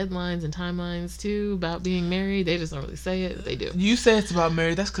have deadlines and timelines too about being married. They just don't really say it. They do. You say it's about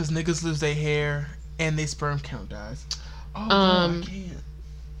married. That's because niggas lose their hair and their sperm count dies. Oh, God, I can't.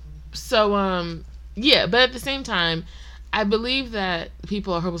 So, yeah, but at the same time, I believe that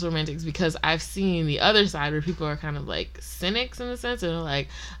people are hopeless romantics because I've seen the other side where people are kind of like cynics in the sense of like,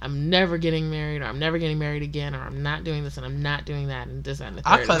 I'm never getting married, or I'm never getting married again, or I'm not doing this and I'm not doing that and this and the third.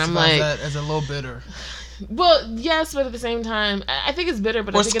 I classify and I'm like, that as a little bitter. Well, yes, but at the same time, I think it's bitter.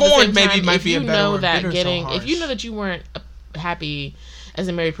 But or I think at the same time, might be a better word. If you know that you weren't happy as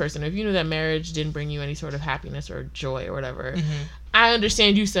a married person, or if you knew that marriage didn't bring you any sort of happiness or joy or whatever, I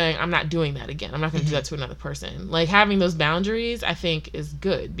understand you saying, I'm not doing that again. I'm not going to do that to another person. Like, having those boundaries, I think, is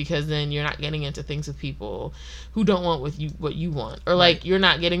good, because then you're not getting into things with people who don't want what you want. Or, like, you're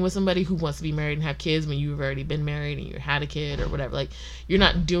not getting with somebody who wants to be married and have kids when you've already been married and you had a kid or whatever. Like, you're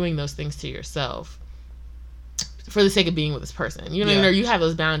not doing those things to yourself for the sake of being with this person. You know, you have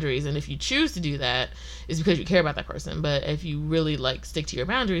those boundaries, and if you choose to do that, it's because you care about that person. But if you really like stick to your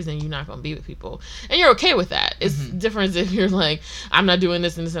boundaries, then you're not going to be with people, and you're okay with that. It's different if you're like, I'm not doing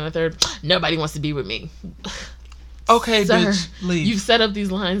this and this and the third. Nobody wants to be with me. Okay, Sir, bitch, leave. You've set up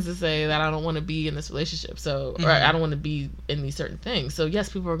these lines to say that I don't want to be in this relationship, so or I don't want to be in these certain things. So yes,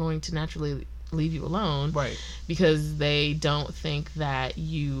 people are going to naturally leave you alone, right? Because they don't think that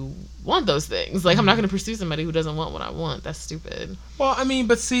you want those things. Like, I'm not going to pursue somebody who doesn't want what I want. That's stupid. Well, I mean,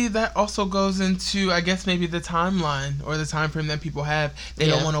 but see, that also goes into, I guess, maybe the timeline or the time frame that people have. They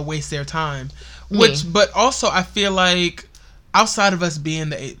don't want to waste their time. But also, I feel like outside of us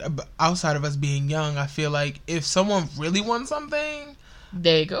being young, I feel like if someone really wants something,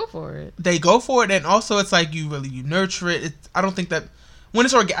 they go for it. And also, it's like you nurture it. I don't think that. When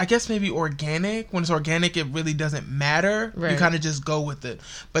it's I guess maybe organic. When it's organic, it really doesn't matter. Right. You kind of just go with it.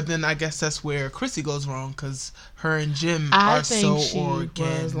 But then I guess that's where Chrissy goes wrong, because her and Jim are so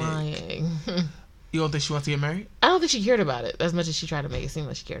organic. Was lying. You don't think she wants to get married? I don't think she cared about it as much as she tried to make it seem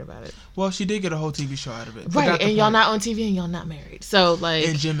like she cared about it. Well, she did get a whole TV show out of it. Right, and y'all not on TV and y'all not married. So, like...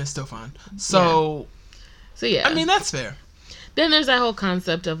 And Jim is still fine. So yeah. I mean, that's fair. Then there's that whole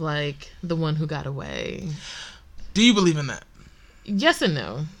concept of, like, the one who got away. Do you believe in that? Yes and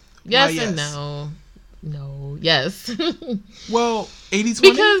no. Yes and no. No. Yes. Well, 80-20?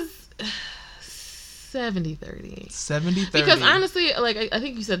 Because 70-30. 70-30. Because honestly, like, I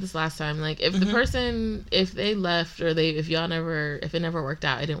think you said this last time, like, if the person, if they left, or if it never worked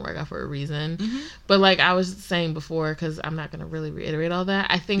out, it didn't work out for a reason. But, like I was saying before, because I'm not going to really reiterate all that,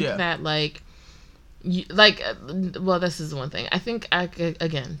 I think that, like, this is one thing. I think,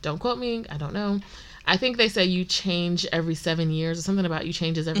 again, don't quote me, I don't know. I think they say you change every 7 years, or something about you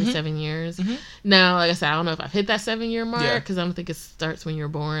changes every 7 years. Now, like I said, I don't know if I've hit that 7-year mark, because I don't think it starts when you're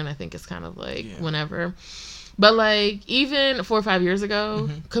born. I think it's kind of like whenever. But, like, even 4 or 5 years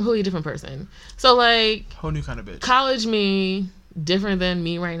ago, completely different person. So, like... Whole new kind of bitch. College me, different than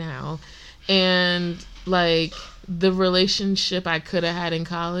me right now. And, like, the relationship I could have had in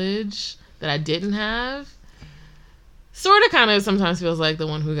college that I didn't have... sort of kind of sometimes feels like the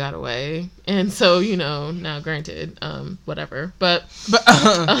one who got away. And so, now granted, whatever. But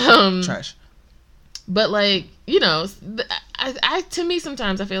trash. But, like, I to me,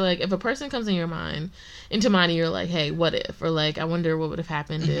 sometimes I feel like if a person comes into mind, and you're like, hey, what if? Or, like, I wonder what would have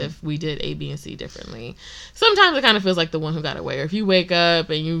happened if we did A, B, and C differently. Sometimes it kind of feels like the one who got away. Or if you wake up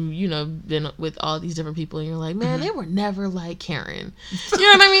and been with all these different people and you're like, man, they were never like Karen. You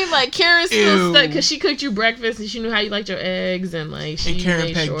know what I mean? Like, Karen still stuck because she cooked you breakfast and she knew how you liked your eggs, and, like, she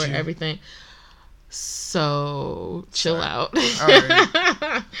made sure everything. So chill out. All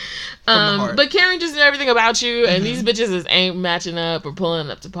right. But Karen just knew everything about you, and these bitches ain't matching up or pulling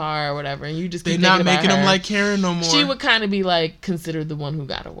up to par or whatever, and you just keep not making them like Karen no more. She would kind of be like considered the one who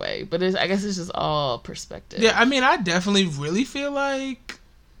got away, but I guess it's just all perspective. Yeah, I mean, I definitely really feel like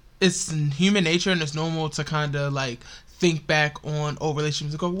it's human nature and it's normal to kind of like think back on old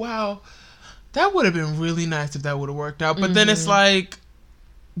relationships and go, wow, that would have been really nice if that would have worked out. But then it's like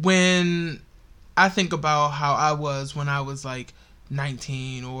when I think about how I was when I was like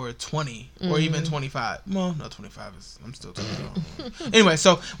 19 or 20 or even 25. Well, no, 25 is, I'm still 20. Anyway,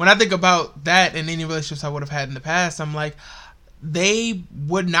 so when I think about that and any relationships I would have had in the past, I'm like, they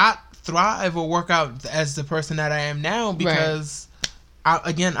would not thrive or work out as the person that I am now, because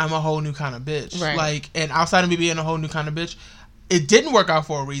I'm a whole new kind of bitch. Right. Like, and outside of me being a whole new kind of bitch, it didn't work out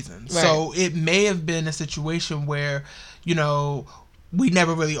for a reason. Right. So it may have been a situation where, we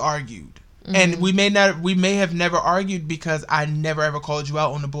never really argued. And we may have never argued because I never ever called you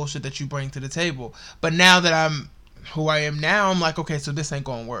out on the bullshit that you bring to the table. But now that I'm who I am now, I'm like, okay, so this ain't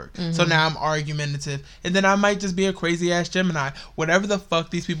gonna work. So now I'm argumentative, and then I might just be a crazy ass Gemini, whatever the fuck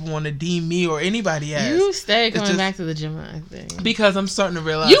these people want to deem me or anybody as. You stay coming back to the Gemini thing because I'm starting to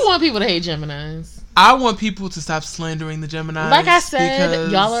realize you want people to hate Geminis. I want people to stop slandering the Geminis. Like I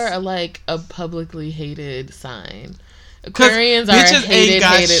said, y'all are like a publicly hated sign. Aquarians are a hated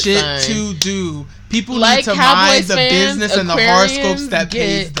shit sign. To do. People like need to mind the business and the horoscopes that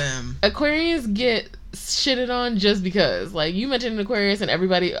pays them. Aquarians get shitted on just because, like, you mentioned an Aquarius, and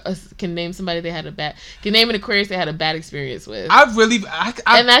everybody can name somebody they had an Aquarius they had a bad experience with.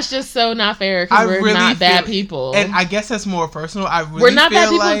 And that's just so not fair because we're really not bad people. And I guess that's more personal. We're not bad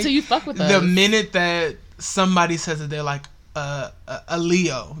people until you fuck with us. The minute that somebody says that they're like a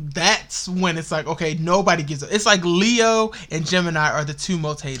Leo, that's when it's like, okay, nobody gives a. It's like Leo and Gemini are the two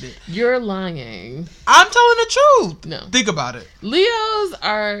most hated. You're lying. I'm telling the truth. No, think about it. Leos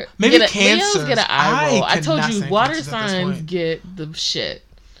are Cancers. Leos get an eye roll. I told you, water signs get the shit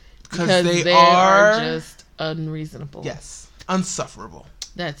because they are just unreasonable. Yes, unsufferable.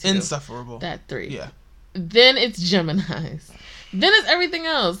 That's insufferable. That 3. Yeah. Then it's Geminis. Then it's everything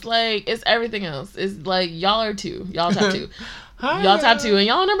else. Like, it's everything else. It's like, y'all are 2. Y'all top 2. Y'all top 2 and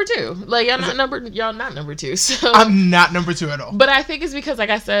y'all number 2. Like, y'all not number 2. So I'm not number 2 at all. But I think it's because, like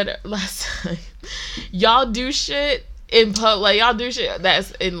I said last time, y'all do shit in y'all do shit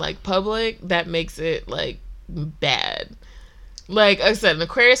that's in like public that makes it like bad. Like I said, an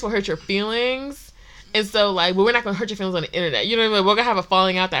Aquarius will hurt your feelings. And so, like, but we're not going to hurt your feelings on the internet. You know what I mean? We're going to have a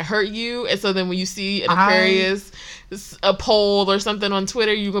falling out that hurt you. And so then when you see an Aquarius, a poll or something on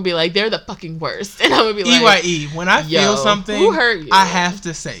Twitter, you're going to be like, they're the fucking worst. And I'm going to be like, EYE. When I feel something, who hurt you? I have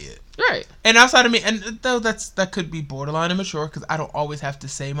to say it. Right. And outside of me, and though that could be borderline immature because I don't always have to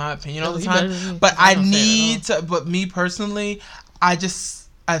say my opinion all the time. But but me personally, I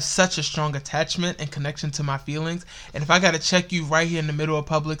have such a strong attachment and connection to my feelings. And if I got to check you right here in the middle of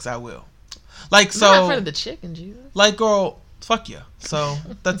Publix, I will. Like, so. Not in front of the chicken, Jesus. Like, girl, fuck you. So,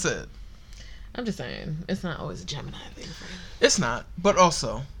 that's it. I'm just saying, it's not always a Gemini thing for you. It's not. But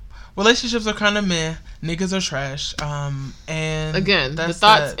also, relationships are kind of meh. Niggas are trash. And again, the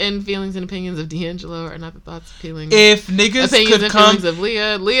thoughts and feelings and opinions of D'Angelo are not the thoughts and feelings. If niggas opinions and feelings of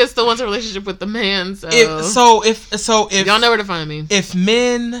Leah still wants a relationship with the man. So if y'all know where to find me.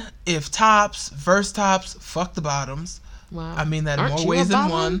 If tops, verse tops, fuck the bottoms. Wow. I mean that in more ways than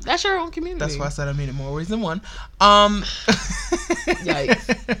one. That's your own community. That's why I said I mean it more ways than one.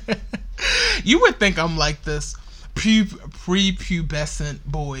 Yikes. You would think I'm like this prepubescent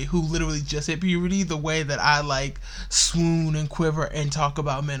boy who literally just hit puberty, the way that I like swoon and quiver and talk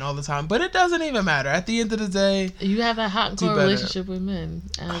about men all the time. But it doesn't even matter. At the end of the day, you have that hot and cold relationship with men,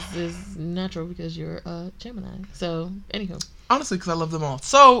 as is natural because you're a Gemini. So, anywho. Honestly, because I love them all.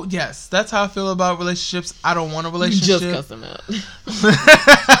 So, yes, that's how I feel about relationships. I don't want a relationship. You just cuss them out.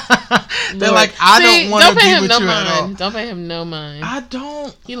 They're like, I don't want to be with you at all. Don't pay him no mind. I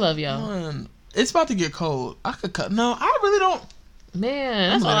don't. He love y'all. It's about to get cold. I could cut. No, I really don't. Man,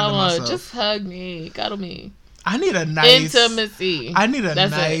 that's all I want. Just hug me. Cuddle me. I need a nice... intimacy. I need a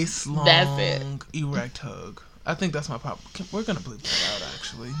nice, long, erect hug. I think that's my pop. We're going to bleep that out,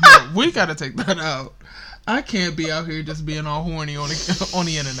 actually. No, we got to take that out. I can't be out here just being all horny on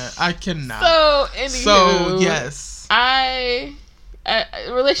the internet. I cannot. So yes.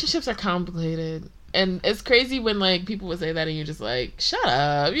 Relationships are complicated. And it's crazy when like people would say that and you're just like, shut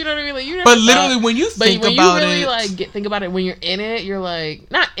up. You know what I mean? Like, you never when you think about it, when you really like think about it, when you're in it, you're like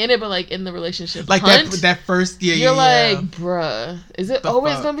not in it, but like in the relationship. Like that first year, you're like, bruh, is it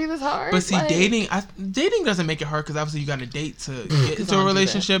always gonna be this hard? But see, like, dating doesn't make it hard because obviously you got to date to get into a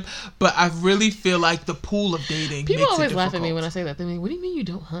relationship. But I really feel like the pool of dating. People always laugh at me when I say that. They mean, what do you mean you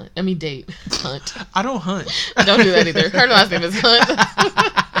don't hunt? I mean, date, hunt. I don't hunt. I don't do that either. Her last name is Hunt.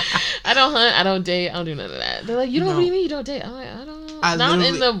 I don't hunt. I don't date. I don't do none of that. They're like, what do you mean you don't date? I'm like, I don't know. Not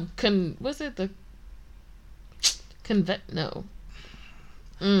in the no.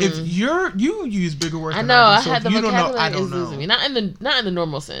 If you use bigger words, I know. I had the vocabulary I don't know. Me. Not in the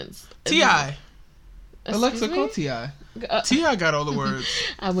normal sense. T.I. Alexa, call T.I. T.I. got all the words.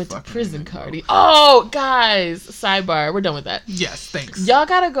 I went to prison, Cardi. Oh, guys, sidebar. We're done with that. Yes, thanks. Y'all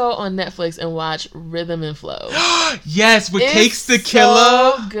gotta go on Netflix and watch Rhythm and Flow. Yes, with Cakes the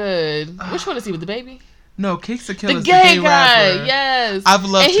Killer. So good. Which one is he with the baby? No, Cakes the Killer. The gay guy. Rapper. Yes. I've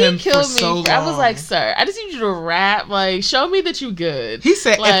loved him for so long. I was like, sir, I just need you to rap. Like, show me that you good. He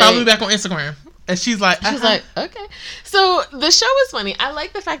said, like, and follow me back on Instagram. And she's like, okay. So the show is funny. I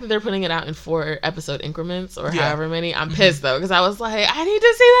like the fact that they're putting it out in 4 episode increments or however many. I'm pissed though, because I was like, I need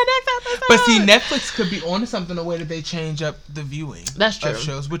to see that next episode. But see, Netflix could be onto something the way that they change up the viewing. That's true. Of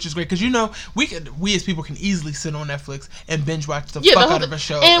shows, which is great because we as people can easily sit on Netflix and binge watch the fuck out of a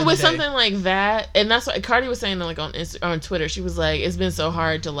show. And with something like that, and that's what Cardi was saying like on Twitter. She was like, it's been so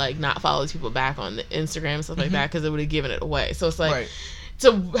hard to like not follow these people back on the Instagram and stuff like that because it would have given it away. So it's like.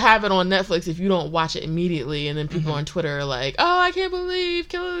 To have it on Netflix if you don't watch it immediately, and then people on Twitter are like, "Oh, I can't believe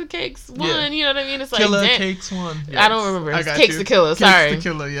Killer Cakes won." Yeah. You know what I mean? It's like Killer Cakes won. Yes. I don't remember. It's Cakes the Killer. Sorry, Cakes the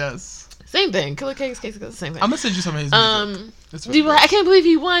Killer. Yes. Same thing. Killer Cakes, Cakes the Killer. Same thing. I'm gonna send you some of his music. Really I can't believe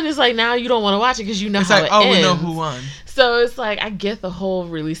he won. It's like now you don't want to watch it because you know how it ends. We know who won. So it's like I get the whole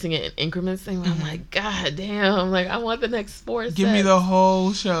releasing it in increments thing. I'm like, God damn! Like I want the next 4 sets. Give me the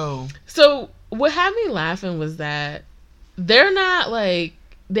whole show. So what had me laughing was that they're not like.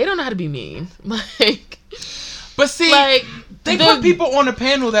 They don't know how to be mean. Like, but see, like they put people on a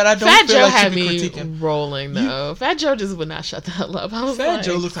panel that I don't Fat feel Joe like had should be me critiquing. Rolling though. Fat Joe just would not shut the hell up. I was Fat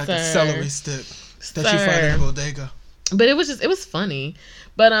Joe looks like a celery stick that you find in a bodega. But it was funny.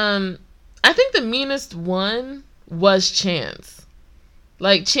 But I think the meanest one was Chance.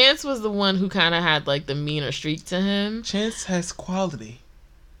 Like Chance was the one who kind of had like the meaner streak to him. Chance has quality.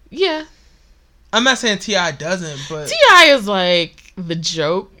 Yeah. I'm not saying T.I. doesn't, but T.I. is like the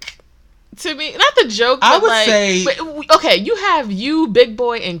joke to me. Not the joke, but I would like, say... But, okay, you, Big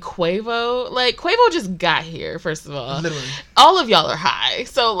Boy, and Quavo. Like, Quavo just got here, first of all. Literally. All of y'all are high.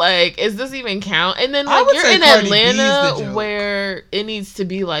 So, like, is this even count? And then, like, you're in Cardi Atlanta where it needs to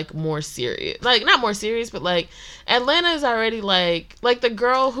be, like, more serious. Like, not more serious, but, like, Atlanta is already, like the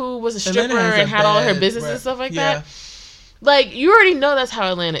girl who was a stripper and had all her business and stuff like that. Like, you already know that's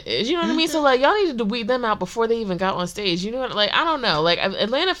how Atlanta is. You know what I mean? So, like, y'all needed to weed them out before they even got on stage. You know what? Like, I don't know. Like,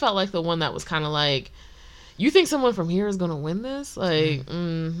 Atlanta felt like the one that was kind of like, you think someone from here is going to win this? Like,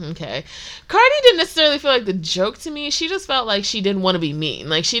 okay. Cardi didn't necessarily feel like the joke to me. She just felt like she didn't want to be mean.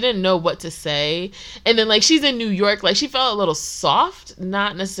 Like, she didn't know what to say. And then, like, she's in New York. Like, she felt a little soft,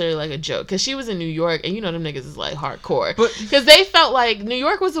 not necessarily like a joke. Because she was in New York, and you know them niggas is, like, hardcore. Because they felt like New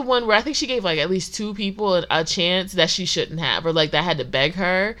York was the one where I think she gave, like, at least 2 people a chance that she shouldn't have. Or, like, that had to beg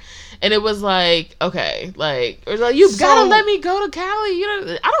her. And it was like, okay, like, or like, you gotta let me go to Cali. You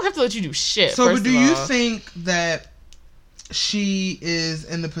know, I don't have to let you do shit. So, but do you think that she is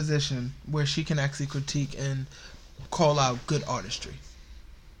in the position where she can actually critique and call out good artistry?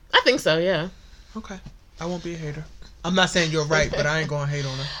 I think so, yeah. Okay. I won't be a hater. I'm not saying you're right, but I ain't gonna hate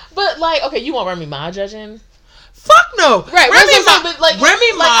on her. But, like, okay, you want Remy Ma judging? Fuck no! Right,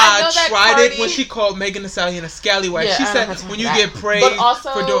 Remy Ma tried it when she called Megan Thee Stallion a scallywag. Yeah, she said when you get praised but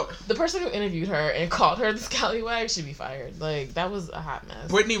also, the person who interviewed her and called her the scallywag should be fired. Like, that was a hot mess.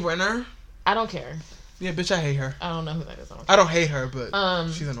 Brittany Renner? I don't care. Yeah, bitch, I hate her. I don't know who that is. I don't hate her, but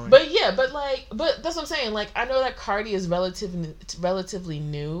she's annoying. But yeah, but that's what I'm saying. Like, I know that Cardi is relatively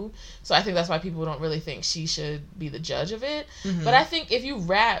new, so I think that's why people don't really think she should be the judge of it. Mm-hmm. But I think if you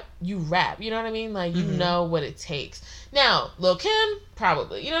rap, you rap. You know what I mean? Like, you know what it takes. Now, Lil' Kim,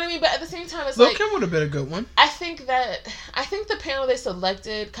 probably. You know what I mean? But at the same time, it's Lil' Kim would have been a good one. I think the panel they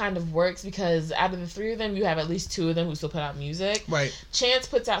selected kind of works because out of the 3 of them, you have at least 2 of them who still put out music. Right. Chance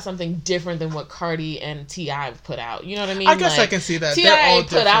puts out something different than what Cardi and T.I. put out. You know what I mean? I guess I can see that. T.I.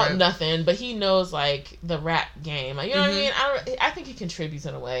 put out nothing, but he knows, like, the rap game. You know what I mean? I think he contributes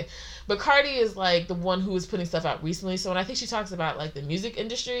in a way. But Cardi is, like, the one who is putting stuff out recently. So when I think she talks about, like, the music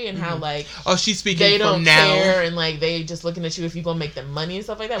industry and how, like... Oh, she's speaking they from don't now. care and, like, they just looking at you if you're going to make them money and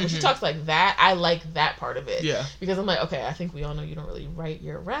stuff like that. When she talks like that, I like that part of it. Yeah. Because I'm like, okay, I think we all know you don't really write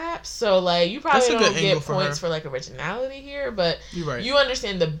your raps. So, like, you probably don't get points for, like, originality here. But you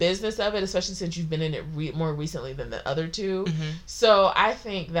understand the business of it, especially since you've been in it more recently than the other 2. So I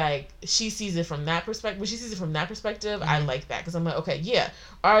think, like, she sees it from that perspective. When she sees it from that perspective, I like that. Because I'm like, okay, yeah.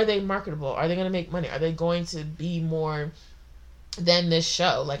 Are they marketable? Are they going to make money? Are they going to be more than this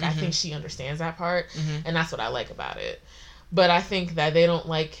show? Like, I think she understands that part, and that's what I like about it. But I think that they don't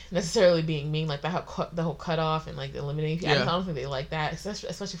like necessarily being mean, like the whole cutoff and like eliminating. Yeah. I don't think they like that,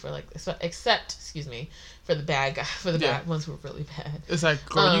 especially for like for the bad guy, for the bad ones who are really bad. It's like,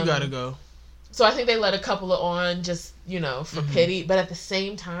 girl, you gotta go. So I think they let a couple on just for pity, but at the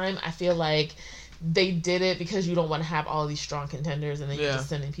same time, I feel like they did it because you don't want to have all these strong contenders and then you're just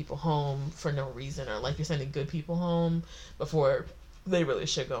sending people home for no reason, or like you're sending good people home before they really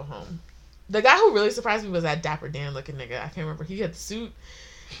should go home. The guy who really surprised me was that Dapper Dan looking nigga. I can't remember. He had the suit.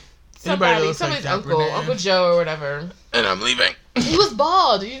 Somebody's like Uncle Joe or whatever. And I'm leaving. He was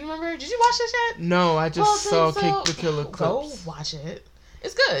bald. Do you remember? Did you watch this yet? No, I just saw Cake the Killer clips. Go watch it.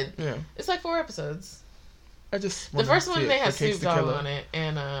 It's good. Yeah. It's like 4 episodes. I just the first one they had Snoop Dogg on it,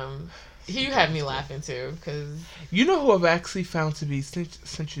 and he had me laughing too because you know who I've actually found to be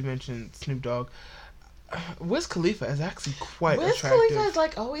since you mentioned Snoop Dogg. Wiz Khalifa is actually quite attractive. Wiz Khalifa has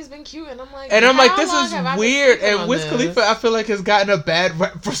like always been cute, and I'm like, this is weird. And Wiz Khalifa, I feel like has gotten a bad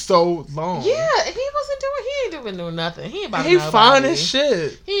rep for so long. Yeah, and he ain't doing nothing. He ain't about he fine as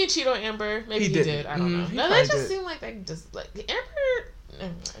shit. He ain't cheat on Amber. Maybe he did. I don't know. No, they just seem like they just like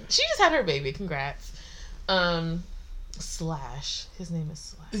Amber. She just had her baby. Congrats. Slash. His name is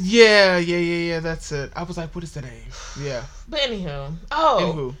Slash. Yeah. That's it. I was like, what is the name? Yeah. But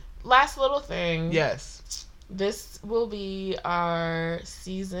anywho. Last little thing. Yes. This will be our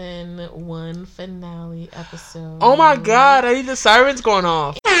season 1 finale episode. Oh my god, I need the sirens going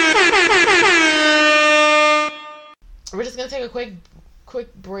off. We're just gonna take a quick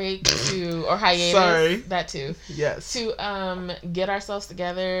break or hiatus. Sorry. That too. Yes. To get ourselves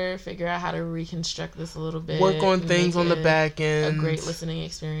together, figure out how to reconstruct this a little bit. Work on things on the back end. A great listening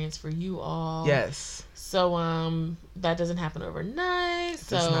experience for you all. Yes. So that doesn't happen overnight.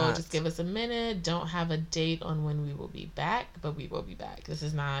 So just give us a minute. Don't have a date on when we will be back, but we will be back. This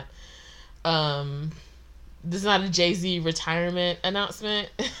is not a Jay-Z retirement announcement.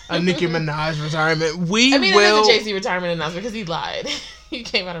 A Nicki Minaj retirement. It is a Jay-Z retirement announcement because he lied. He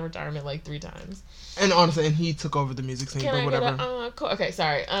came out of retirement like 3 times. And honestly, he took over the music scene, but whatever. Cool. Okay,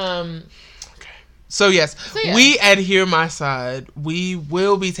 sorry. Okay. So yes, we at Hear My Side, we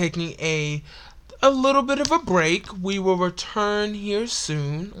will be taking a little bit of a break. We will return here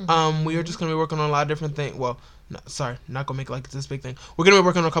soon. Mm-hmm. We are just gonna be working on a lot of different things. Well, not gonna make it like it's this big thing. We're gonna be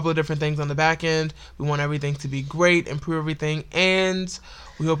working on a couple of different things on the back end. We want everything to be great, improve everything, and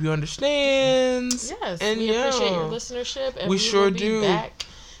we hope you understand. Yes, and we appreciate your listenership, and we sure will be do. Back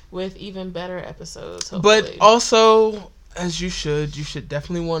with even better episodes. Hopefully. But also, as you should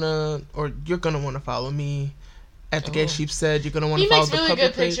definitely wanna, or you're gonna wanna follow me. At the Gay Sheep Said, you're gonna want to follow the public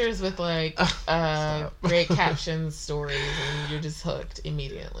page. He makes really good pictures with like great captions, stories, and you're just hooked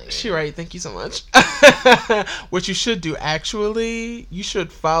immediately. She right. Thank you so much. What you should do, actually, you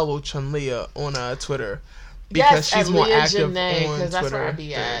should follow Chun-Lia on Twitter because she's more active on Twitter. That's where I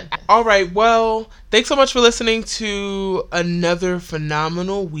be at. All right. Well, thanks so much for listening to another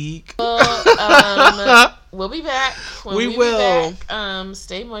phenomenal week. We'll be back. We will.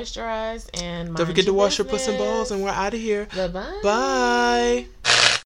 Stay moisturized and don't forget to wash your puss and balls, and we're out of here. Bye-bye. Bye.